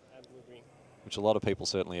loyal. Which a lot of people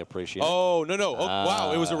certainly appreciate. Oh, no. Oh,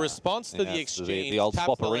 wow, it was a response to the exchange. The old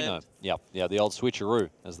swapperino. Yeah, the old switcheroo,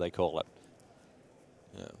 as they call it.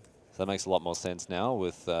 Yeah. So that makes a lot more sense now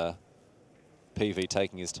with PV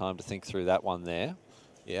taking his time to think through that one there.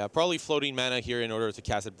 Yeah, probably floating mana here in order to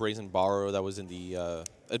cast a Brazen Borrow that was in the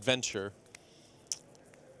Adventure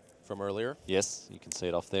from earlier. Yes, you can see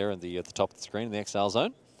it off there at the top of the screen in the Exile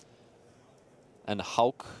Zone. And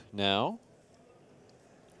Hauck now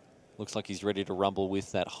looks like he's ready to rumble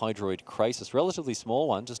with that Hydroid Krasis. Relatively small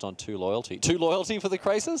one, just on 2 loyalty. 2 loyalty for the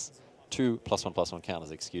Krasis? 2 +1/+1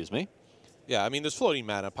 counters, excuse me. Yeah, I mean, there's floating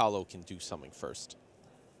mana. Paulo can do something first.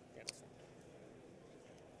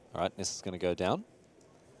 All right, this is going to go down.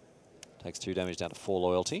 Takes 2 damage down to 4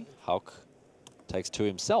 loyalty. Hauck takes 2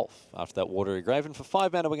 himself after that Watery Grave. And for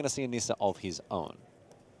 5 mana, we're going to see a Nissa of his own.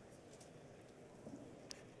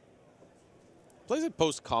 Plays it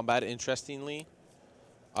post-combat, interestingly,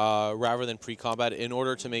 rather than pre-combat, in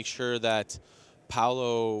order to make sure that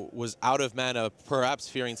Paulo was out of mana, perhaps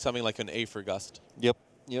fearing something like an Aether Gust. Yep.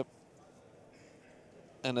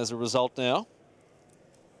 And as a result now,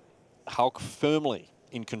 Hauck firmly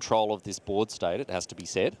in control of this board state, it has to be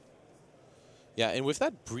said. Yeah, and with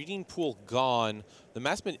that breeding pool gone, the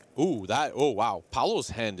mass oh wow.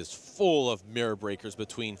 Paulo's hand is full of mirror breakers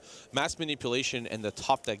between mass manipulation and the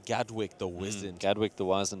top deck Gadwick the Wizened. Gadwick the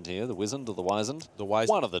Wizened here, the Wizened or the Wizened? The Wizened.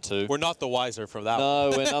 One of the two. We're not the wiser for that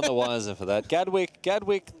one. No, we're none the wiser for that.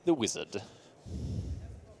 Gadwick the Wizard.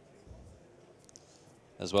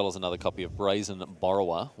 As well as another copy of Brazen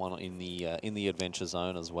Borrower, one in the Adventure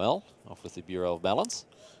Zone as well, off with the Bureau of Balance.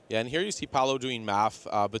 Yeah, and here you see Paulo doing math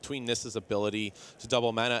between Nissa's ability to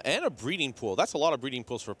double mana and a breeding pool. That's a lot of breeding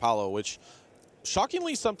pools for Paulo, which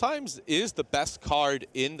shockingly sometimes is the best card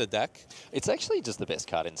in the deck. It's actually just the best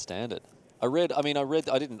card in Standard. I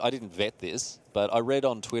didn't vet this, but I read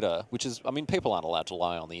on Twitter, which is, I mean, people aren't allowed to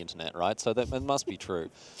lie on the internet, right? So that it must be true.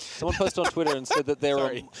 Someone posted on Twitter and said that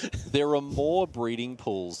there are more breeding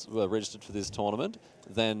pools registered for this tournament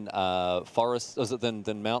than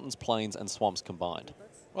than mountains, plains, and swamps combined.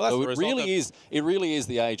 Well, that's so the it really is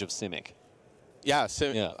the age of Simic. Yeah,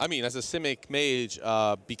 I mean, as a Simic mage,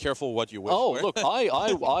 be careful what you wish for. Oh, look,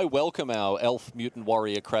 I welcome our elf, mutant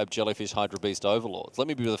warrior, crab, jellyfish, hydra beast overlords. Let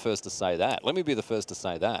me be the first to say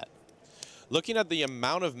that. Looking at the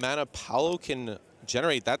amount of mana Paulo can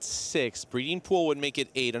generate, that's 6. Breeding pool would make it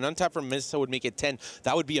 8. An untap from Nissa would make it 10.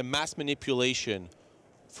 That would be a mass manipulation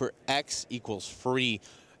for X equals free.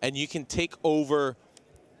 And you can take over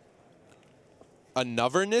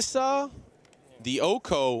another Nissa, the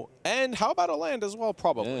Oko, and how about a land as well,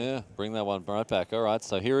 probably. Yeah, bring that one right back. All right,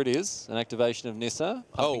 so here it is, an activation of Nissa.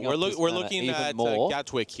 Oh, we're looking at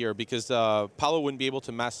Gatwick here because Paulo wouldn't be able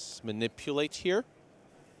to mass manipulate here.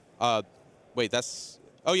 Wait, that's...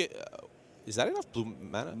 Oh, yeah. Is that enough blue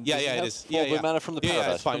mana? Yeah, it is. 4 blue mana from the Paradise.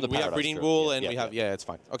 Yeah, it's fine. We have Breeding Pool and we have... Yeah, it's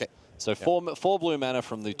fine. Okay. So 4 blue mana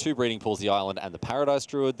from the 2 breeding pools, the island and the Paradise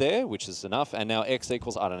Druid there, which is enough. And now X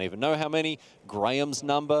equals, I don't even know how many. Graham's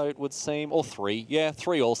number, it would seem, or 3. Yeah,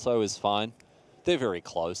 3 also is fine. They're very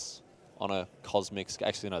close on a cosmic scale.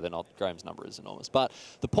 Actually, no, they're not. Graham's number is enormous. But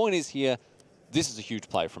the point is here, this is a huge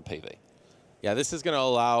play from PV. Yeah, this is going to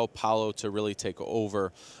allow Paolo to really take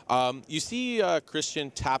over. You see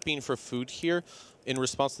Christian tapping for food here in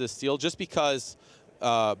response to the steal, just because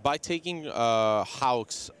by taking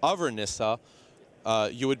Haux over Nissa,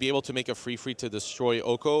 you would be able to make a free to destroy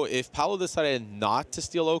Oko. If Paolo decided not to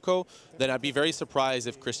steal Oko, then I'd be very surprised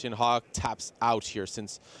if Christian Hawk taps out here,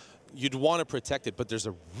 since you'd want to protect it. But there's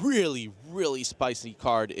a really, really spicy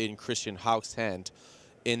card in Christian Hawk's hand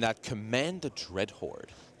in that Command the Dread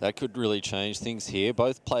Horde. That could really change things here.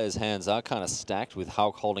 Both players' hands are kind of stacked, with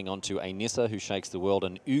Hulk holding on to a Nissa who shakes the world,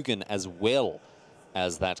 and Ugin as well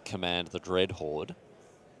as that Command the Dread Horde.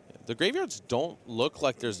 The graveyards don't look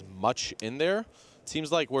like there's much in there. It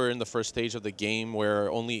seems like we're in the first stage of the game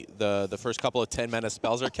where only the first couple of 10-mana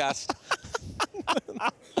spells are cast.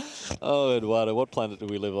 Oh, Eduardo, what planet do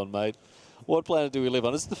we live on, mate? What planet do we live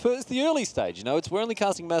on? It's the early stage, you know. We're only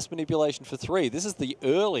casting Mass Manipulation for 3. This is the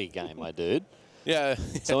early game, my dude. Yeah.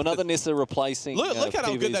 So another Nissa replacing Look at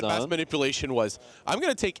how good that Mass Zone. Manipulation was. I'm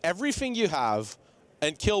going to take everything you have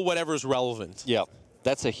and kill whatever's relevant. Yep.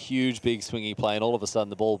 That's a huge, big swingy play, and all of a sudden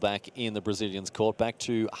the ball back in the Brazilians' court. Back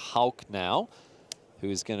to Hulk now, who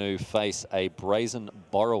is going to face a Brazen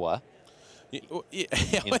Borrower. In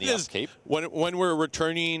the upkeep. When we're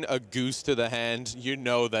returning a goose to the hand, you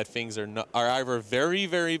know that things are either very,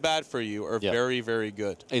 very bad for you or very, very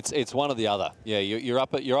good. It's one or the other. Yeah, you're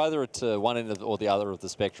either at one end or the other of the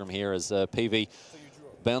spectrum here as PV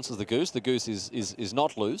bounces the goose. The goose is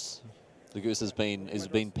not loose. The goose has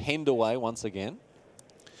been penned away once again.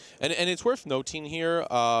 And it's worth noting here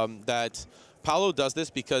that Paolo does this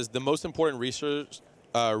because the most important resource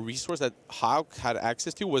that Hawk had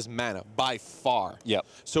access to was mana, by far. Yep.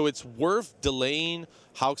 So it's worth delaying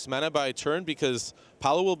Hawk's mana by a turn, because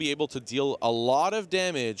Paolo will be able to deal a lot of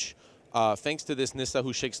damage thanks to this Nissa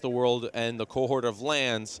who shakes the world and the cohort of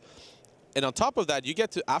lands. And on top of that, you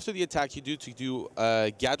get to, after the attack, you do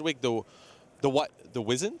Gadwick the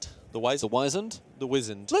Wizened? The Wizened? The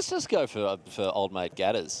Wizened. Let's just go for old mate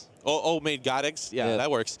Gadders. Old mate Gaddix? Yeah,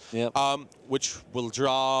 that works. Yep. Which will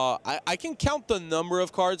draw... I can count the number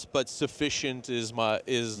of cards, but sufficient is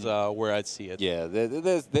where I'd see it. Yeah,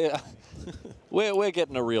 we're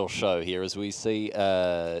getting a real show here as we see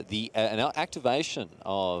an activation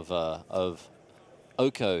of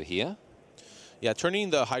Oko here. Yeah, turning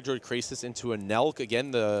the Hydroid Krasis into a Nelk again.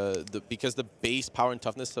 Because the base power and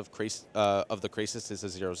toughness of the Krasis is a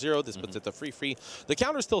 0/0. This puts it to free. The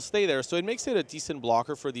counters still stay there, so it makes it a decent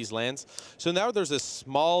blocker for these lands. So now there's a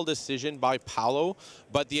small decision by Paolo,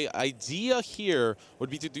 but the idea here would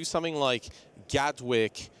be to do something like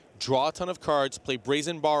Gadwick, draw a ton of cards, play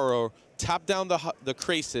Brazen Borrower, tap down the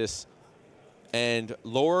Krasis, and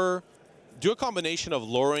do a combination of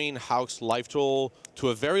lowering Hawk's life total to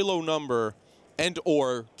a very low number, and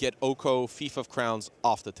or get Oko, Fief of Crowns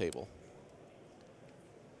off the table.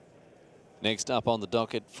 Next up on the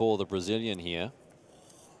docket for the Brazilian here.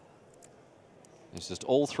 It's just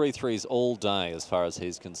all 3/3s all day as far as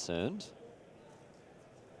he's concerned.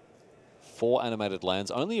 4 animated lands.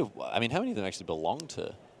 I mean, how many of them actually belong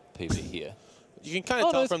to PV here? You can kind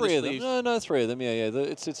of tell from the sleeves. No, 3 of them. Yeah.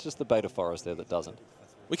 It's just the Beta Forest there that doesn't.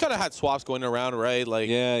 We kind of had swaps going around, right? Like,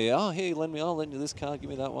 yeah. Oh, here, I'll lend you this card. Give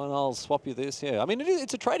me that one. I'll swap you this. Yeah. I mean,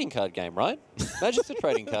 it's a trading card game, right? Imagine it's a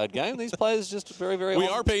trading card game. These players just very, very. We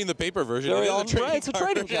are paying the paper version. It's a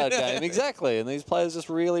trading card game, exactly. And these players just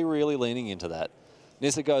really, really leaning into that.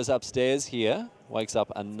 Nissa goes upstairs here, wakes up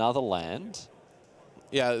another land.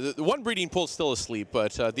 Yeah, the one breeding pool's still asleep,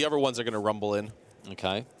 but the other ones are going to rumble in.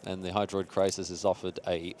 Okay, and the Hydroid Krasis is offered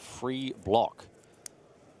a free block.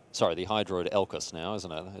 Sorry, the Hydroid Elkus now,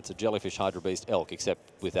 isn't it? It's a Jellyfish Hydra Beast Elk,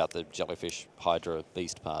 except without the Jellyfish Hydra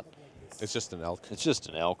Beast part. It's just an elk. It's just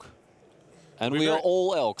an elk. And we are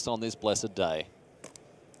all elks on this blessed day.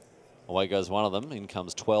 Away goes one of them. In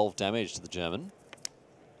comes 12 damage to the German.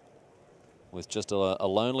 With just a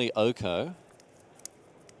lonely Oko.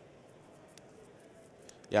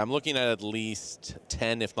 Yeah, I'm looking at least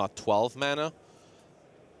 10, if not 12 mana.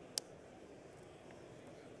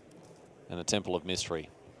 And a Temple of Mystery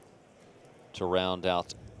to round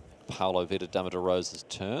out Paolo Vidademeter-Rose's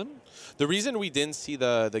turn. The reason we didn't see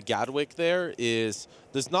the Gadwick there is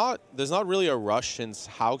there's not really a rush, since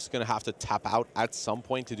Hauk's going to have to tap out at some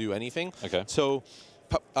point to do anything. Okay. So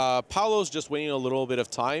Paolo's just waiting a little bit of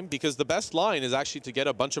time, because the best line is actually to get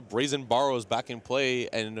a bunch of Brazen Borrows back in play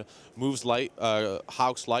and moves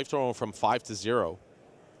Hauk's life total from 5 to 0.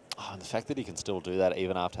 Oh, and the fact that he can still do that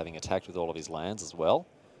even after having attacked with all of his lands as well.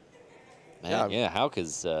 Man, yeah, Hauk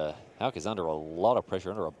is under a lot of pressure,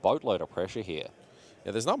 under a boatload of pressure here.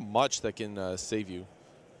 Yeah, there's not much that can save you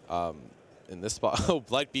in this spot. Oh,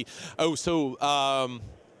 Blight Beetle. Oh, so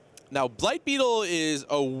now Blight Beetle is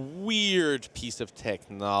a weird piece of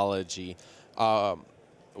technology.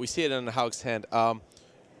 We see it in Haug's hand.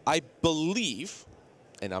 I believe,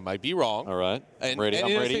 and I might be wrong. All right. And,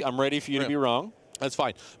 I'm ready for you to be wrong. That's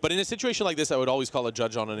fine. But in a situation like this, I would always call a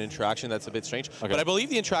judge on an interaction. That's a bit strange. Okay. But I believe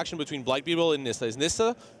the interaction between Blight Beetle and Nissa is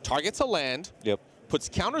Nissa targets a land, puts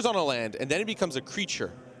counters on a land, and then it becomes a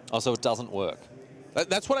creature. Oh, so it doesn't work.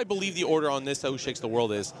 That's what I believe the order on Nissa Who Shakes the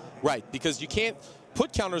World is. Right, because you can't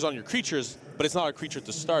put counters on your creatures, but it's not a creature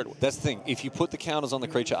to start with. That's the thing. If you put the counters on the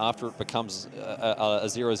creature after it becomes a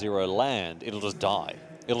 0/0 land, it'll just die.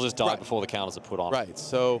 It'll just die before the counters are put on. Right,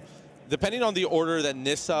 so depending on the order that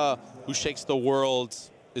Nissa Who Shakes the World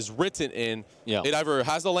is written in, it either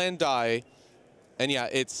has the land die, and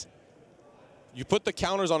it's you put the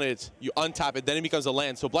counters on it, you untap it, then it becomes a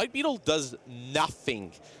land. So Blight Beetle does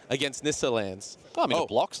nothing against Nissa lands. Well, I mean, it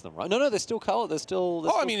blocks them, right? No, they're still color. They're still.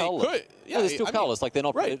 I mean, it could. Yeah, they're still colorless. Like they're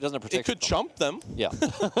not. It doesn't protect. It could chump them. Yeah.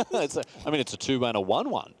 I mean, it's a 2 and a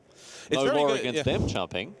 1/1. No more against them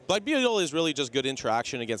chumping. Blight Beetle is really just good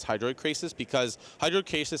interaction against Hydroid Krasis because Hydroid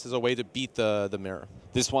Krasis is a way to beat the mirror.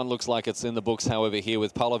 This one looks like it's in the books, however, here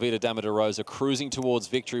with Paulo Vitor Dama de Rosa cruising towards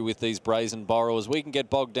victory with these Brazen Borrowers. We can get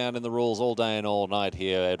bogged down in the rules all day and all night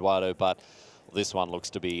here, Eduardo, but this one looks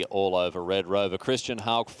to be all over Red Rover. Christian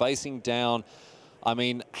Haug facing down. I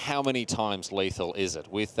mean, how many times lethal is it?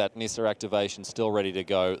 With that Nissa activation still ready to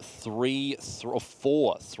go, 4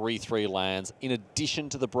 3/3 lands. In addition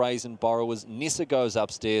to the Brazen Borrowers, Nissa goes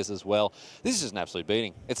upstairs as well. This is just an absolute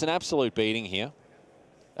beating. It's an absolute beating here.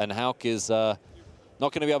 And Haug is not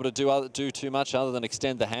going to be able to do too much other than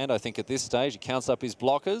extend the hand, I think, at this stage. He counts up his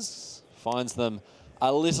blockers, finds them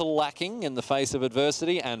a little lacking in the face of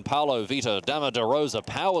adversity, and Paulo Vitor Dama de Rosa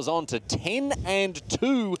powers on to 10 and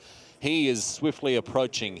 2. He is swiftly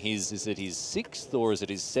approaching is it his 6th, or is it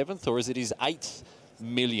his 7th, or is it his 8th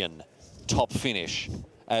million top finish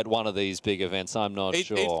at one of these big events? I'm not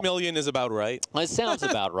sure. 8 million is about right. It sounds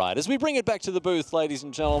about right. As we bring it back to the booth, ladies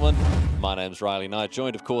and gentlemen, my name's Riley Knight,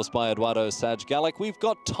 joined, of course, by Eduardo Saj Gallic. We've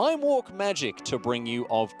got Time Walk Magic to bring you,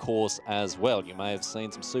 of course, as well. You may have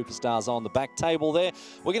seen some superstars on the back table there.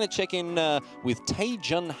 We're going to check in with Tae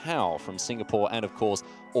Jun Hao from Singapore and, of course,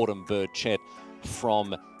 Autumn Bird Chet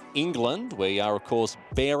from England. We are, of course,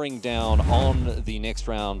 bearing down on the next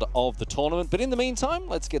round of the tournament. But in the meantime,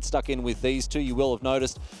 let's get stuck in with these two. You will have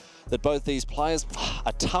noticed that both these players,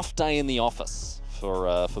 a tough day in the office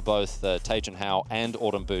for both Tae Jun Hao and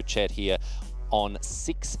Autumn Bird Chet here on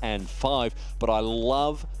 6 and 5. But I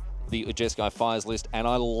love the Jeskai Fires list, and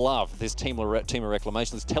I love this Team of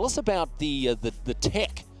Reclamation list. Tell us about the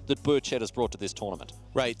tech that Bird Chet has brought to this tournament.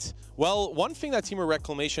 Right. Well, one thing that Team of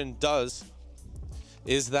Reclamation does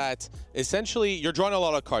is that essentially you're drawing a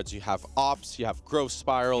lot of cards. You have Ops, you have Growth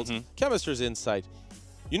Spirals, Chemister's Insight.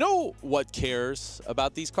 You know what cares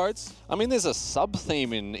about these cards? I mean, there's a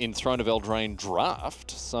sub-theme in Throne of Eldraine Draft,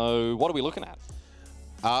 so what are we looking at?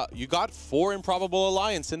 You got 4 Improbable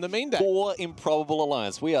Alliance in the main deck. 4 Improbable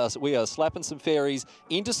Alliance. We are slapping some fairies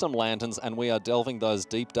into some lanterns, and we are delving those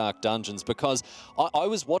deep, dark dungeons, because I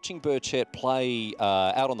was watching Bird Chet play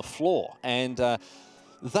out on the floor, and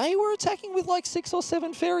they were attacking with like 6 or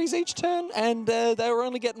 7 fairies each turn, and they were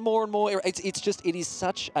only getting more and more. It is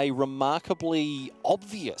such a remarkably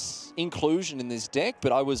obvious inclusion in this deck.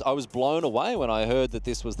 But I was blown away when I heard that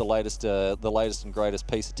this was the latest and greatest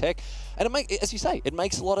piece of tech, and as you say, it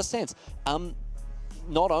makes a lot of sense.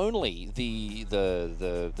 Not only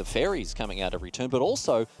the fairies coming out every turn, but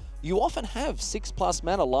also you often have 6+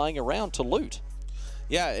 mana lying around to loot.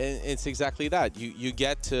 Yeah, it's exactly that. You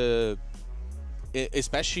get to,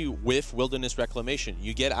 especially with Wilderness Reclamation,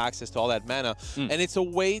 you get access to all that mana, and it's a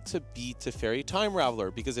way to beat Teferi Time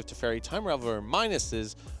Raveler, because if Teferi Time Raveler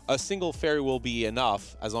minuses, a single fairy will be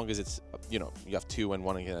enough, as long as it's, you have 2 and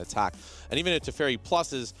 1 can attack. And even if Teferi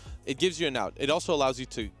pluses, it gives you an out. It also allows you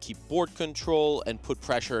to keep board control and put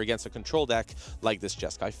pressure against a control deck like this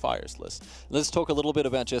Jeskai Fires list. Let's talk a little bit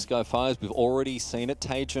about Jeskai Fires. We've already seen it.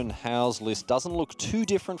 Tae Jun Hao's list doesn't look too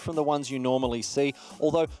different from the ones you normally see,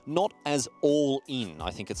 although not as all-in,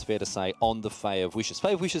 I think it's fair to say, on the Fae of Wishes.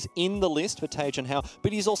 Fae of Wishes in the list for Tae Jun Hao,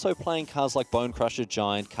 but he's also playing cards like Bone Crusher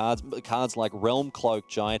Giant, cards like Realm Cloak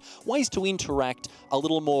Giant, ways to interact a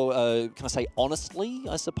little more, can I say, honestly,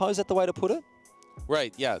 I suppose that's the way to put it?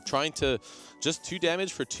 Right, yeah, trying to just 2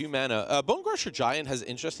 damage for 2 mana. Bone Crusher Giant has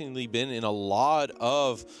interestingly been in a lot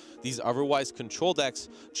of these otherwise control decks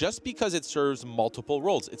just because it serves multiple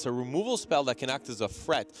roles. It's a removal spell that can act as a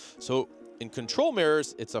threat. So in control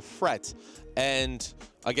mirrors, it's a threat. And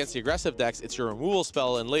against the aggressive decks, it's your removal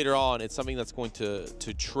spell, and later on, it's something that's going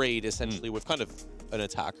to trade essentially with kind of an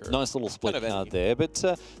attacker. Nice little split kind of card there. But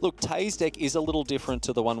look, Tay's deck is a little different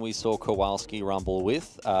to the one we saw Kowalski rumble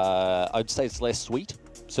with. I'd say it's less sweet.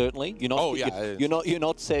 Certainly, you're not.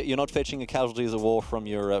 You're not fetching a Casualties of War from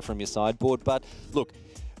your sideboard. But look,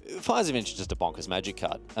 Fires of Adventure is just a bonkers Magic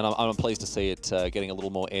card, and I'm pleased to see it getting a little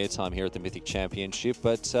more airtime here at the Mythic Championship.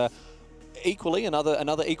 But equally,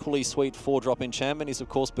 another equally sweet 4-drop enchantment is of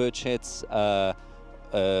course Burchett's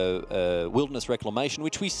Wilderness Reclamation,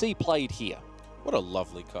 which we see played here. What a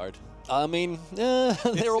lovely card. I mean, there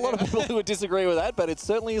are a lot of people who would disagree with that, but it's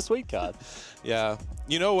certainly a sweet card. Yeah,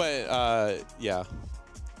 you know what?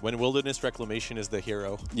 When Wilderness Reclamation is the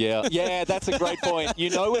hero. Yeah, yeah, that's a great point. You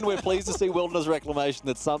know when we're pleased to see Wilderness Reclamation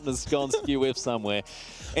that something has gone skew-whiff somewhere.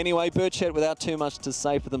 Anyway, Burchett, without too much to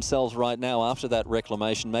say for themselves right now after that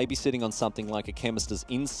Reclamation, maybe sitting on something like a Chemist's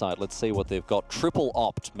Insight. Let's see what they've got. Triple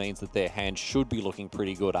Opt means that their hand should be looking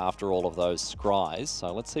pretty good after all of those scries.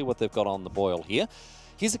 So let's see what they've got on the boil here.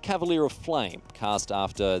 Here's a Cavalier of Flame, cast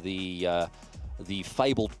after the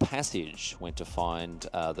Fabled Passage went to find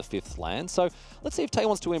the 5th land. So let's see if Tay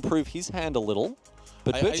wants to improve his hand a little.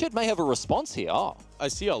 But Burchett may have a response here. Oh. I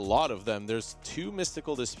see a lot of them. There's 2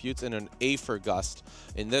 Mystical Disputes and an Aether Gust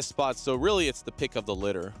in this spot. So really, it's the pick of the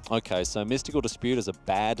litter. Okay, so Mystical Dispute is a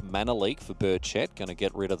bad mana leak for Burchett. Going to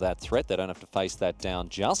get rid of that threat. They don't have to face that down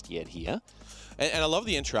just yet here. And I love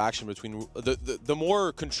the interaction between the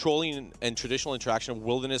more controlling and traditional interaction of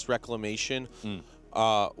Wilderness Reclamation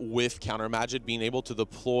with Counter Magic, being able to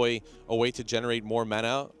deploy a way to generate more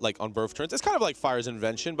mana, like on both turns. It's kind of like Fire's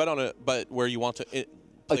Invention, but where you want to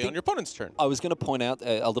play on your opponent's turn. I was going to point out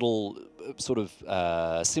a little sort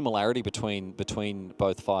of similarity between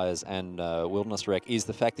both Fires and Wilderness Rec is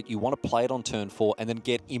the fact that you want to play it on turn 4 and then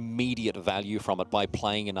get immediate value from it by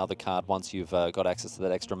playing another card once you've got access to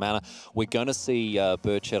that extra mana. We're going to see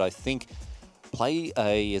Burchett, I think, play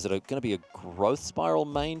is it going to be a Growth Spiral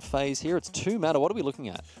main phase here? It's 2 mana. What are we looking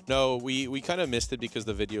at? No, we kind of missed it because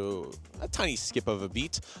the video, a tiny skip of a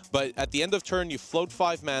beat. But at the end of turn, you float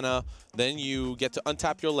 5 mana, then you get to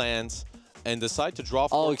untap your lands and decide to draw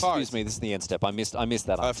 4 cards. Oh, excuse me. This is the end step. I missed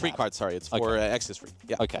that. Free card, sorry. It's for X is free.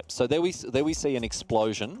 Yeah. Okay. So there we see an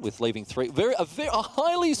explosion with leaving a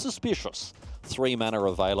highly suspicious 3 mana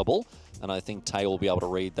available. And I think Tay will be able to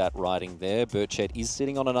read that writing there. Burchett is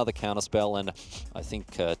sitting on another counterspell, and I think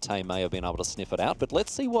Tay may have been able to sniff it out. But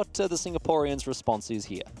let's see what the Singaporean's response is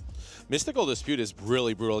here. Mystical Dispute is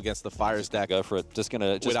really brutal against the Fires deck. Go for it. Just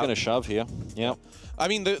gonna shove here. Yeah. I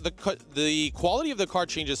mean, the quality of the card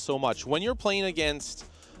changes so much. When you're playing against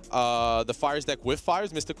the Fires deck with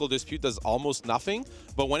Fires, Mystical Dispute does almost nothing.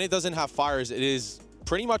 But when it doesn't have Fires, it is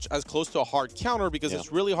pretty much as close to a hard counter because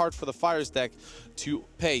it's really hard for the Fires deck to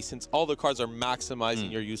pay since all the cards are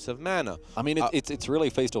maximizing your use of mana. I mean, it's really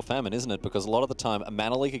feast or famine, isn't it? Because a lot of the time, a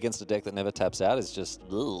mana leak against a deck that never taps out is just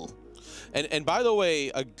ugh. And by the way,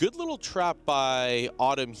 a good little trap by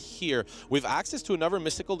Autumn here. With access to another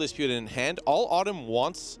Mystical Dispute in hand, all Autumn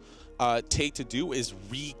wants Tay to do is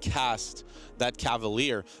recast that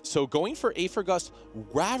Cavalier. So going for Aether Gust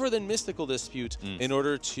rather than Mystical Dispute in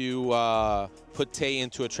order to put Tay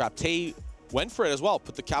into a trap. Tay went for it as well.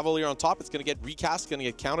 Put the Cavalier on top. It's going to get recast, going to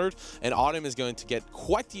get countered, and Autumn is going to get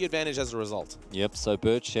quite the advantage as a result. Yep, so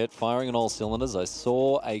Burchett firing on all cylinders. I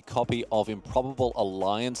saw a copy of Improbable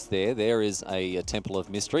Alliance there. There is a Temple of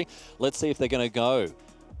Mystery. Let's see if they're going to go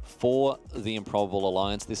for the Improbable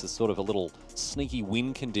Alliance. This is sort of a little sneaky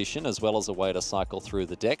win condition as well as a way to cycle through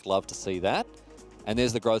the deck. Love to see that. And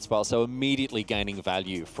there's the Growth Spiral, so immediately gaining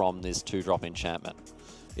value from this 2-drop enchantment.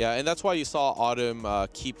 Yeah, and that's why you saw Autumn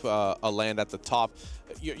keep a land at the top.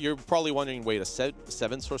 You're probably wondering, wait, a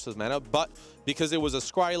 7 source of mana? But because it was a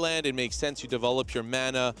scry land, it makes sense. You develop your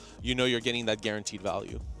mana, you know you're getting that guaranteed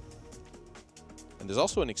value. And there's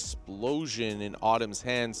also an explosion in Autumn's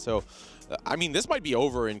hand, so I mean, this might be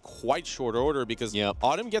over in quite short order because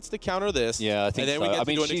Autumn gets to counter this. Yeah, I think and then we get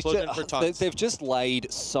to do an explosion for tons. They've just laid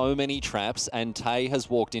so many traps, and Tay has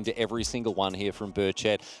walked into every single one here from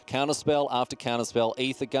Burchett. Counterspell after counterspell,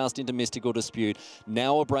 Aether Gust into Mystical Dispute,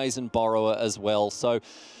 now a Brazen Borrower as well. So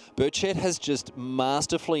Burchett has just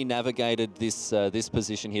masterfully navigated this this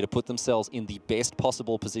position here to put themselves in the best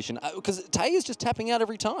possible position because Tay is just tapping out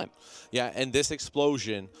every time. Yeah, and this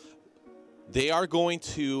explosion, they are going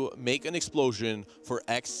to make an explosion for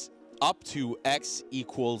X up to X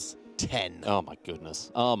equals 10. Oh my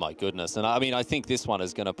goodness. Oh my goodness. And I mean, I think this one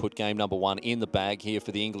is going to put game number 1 in the bag here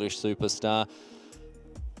for the English superstar.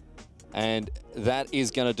 And that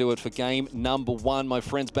is going to do it for game number 1. My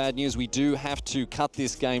friends, bad news. We do have to cut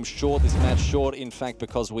this game short, this match short, in fact,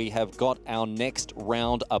 because we have got our next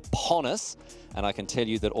round upon us. And I can tell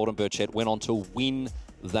you that Autumn Burchett went on to win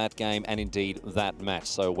that game and indeed that match.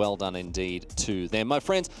 So well done indeed to them. My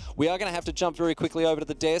friends, we are going to have to jump very quickly over to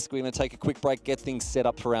the desk. We're going to take a quick break, get things set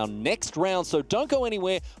up for our next round. So don't go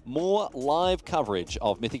anywhere. More live coverage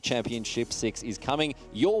of Mythic Championship 6 is coming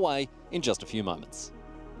your way in just a few moments.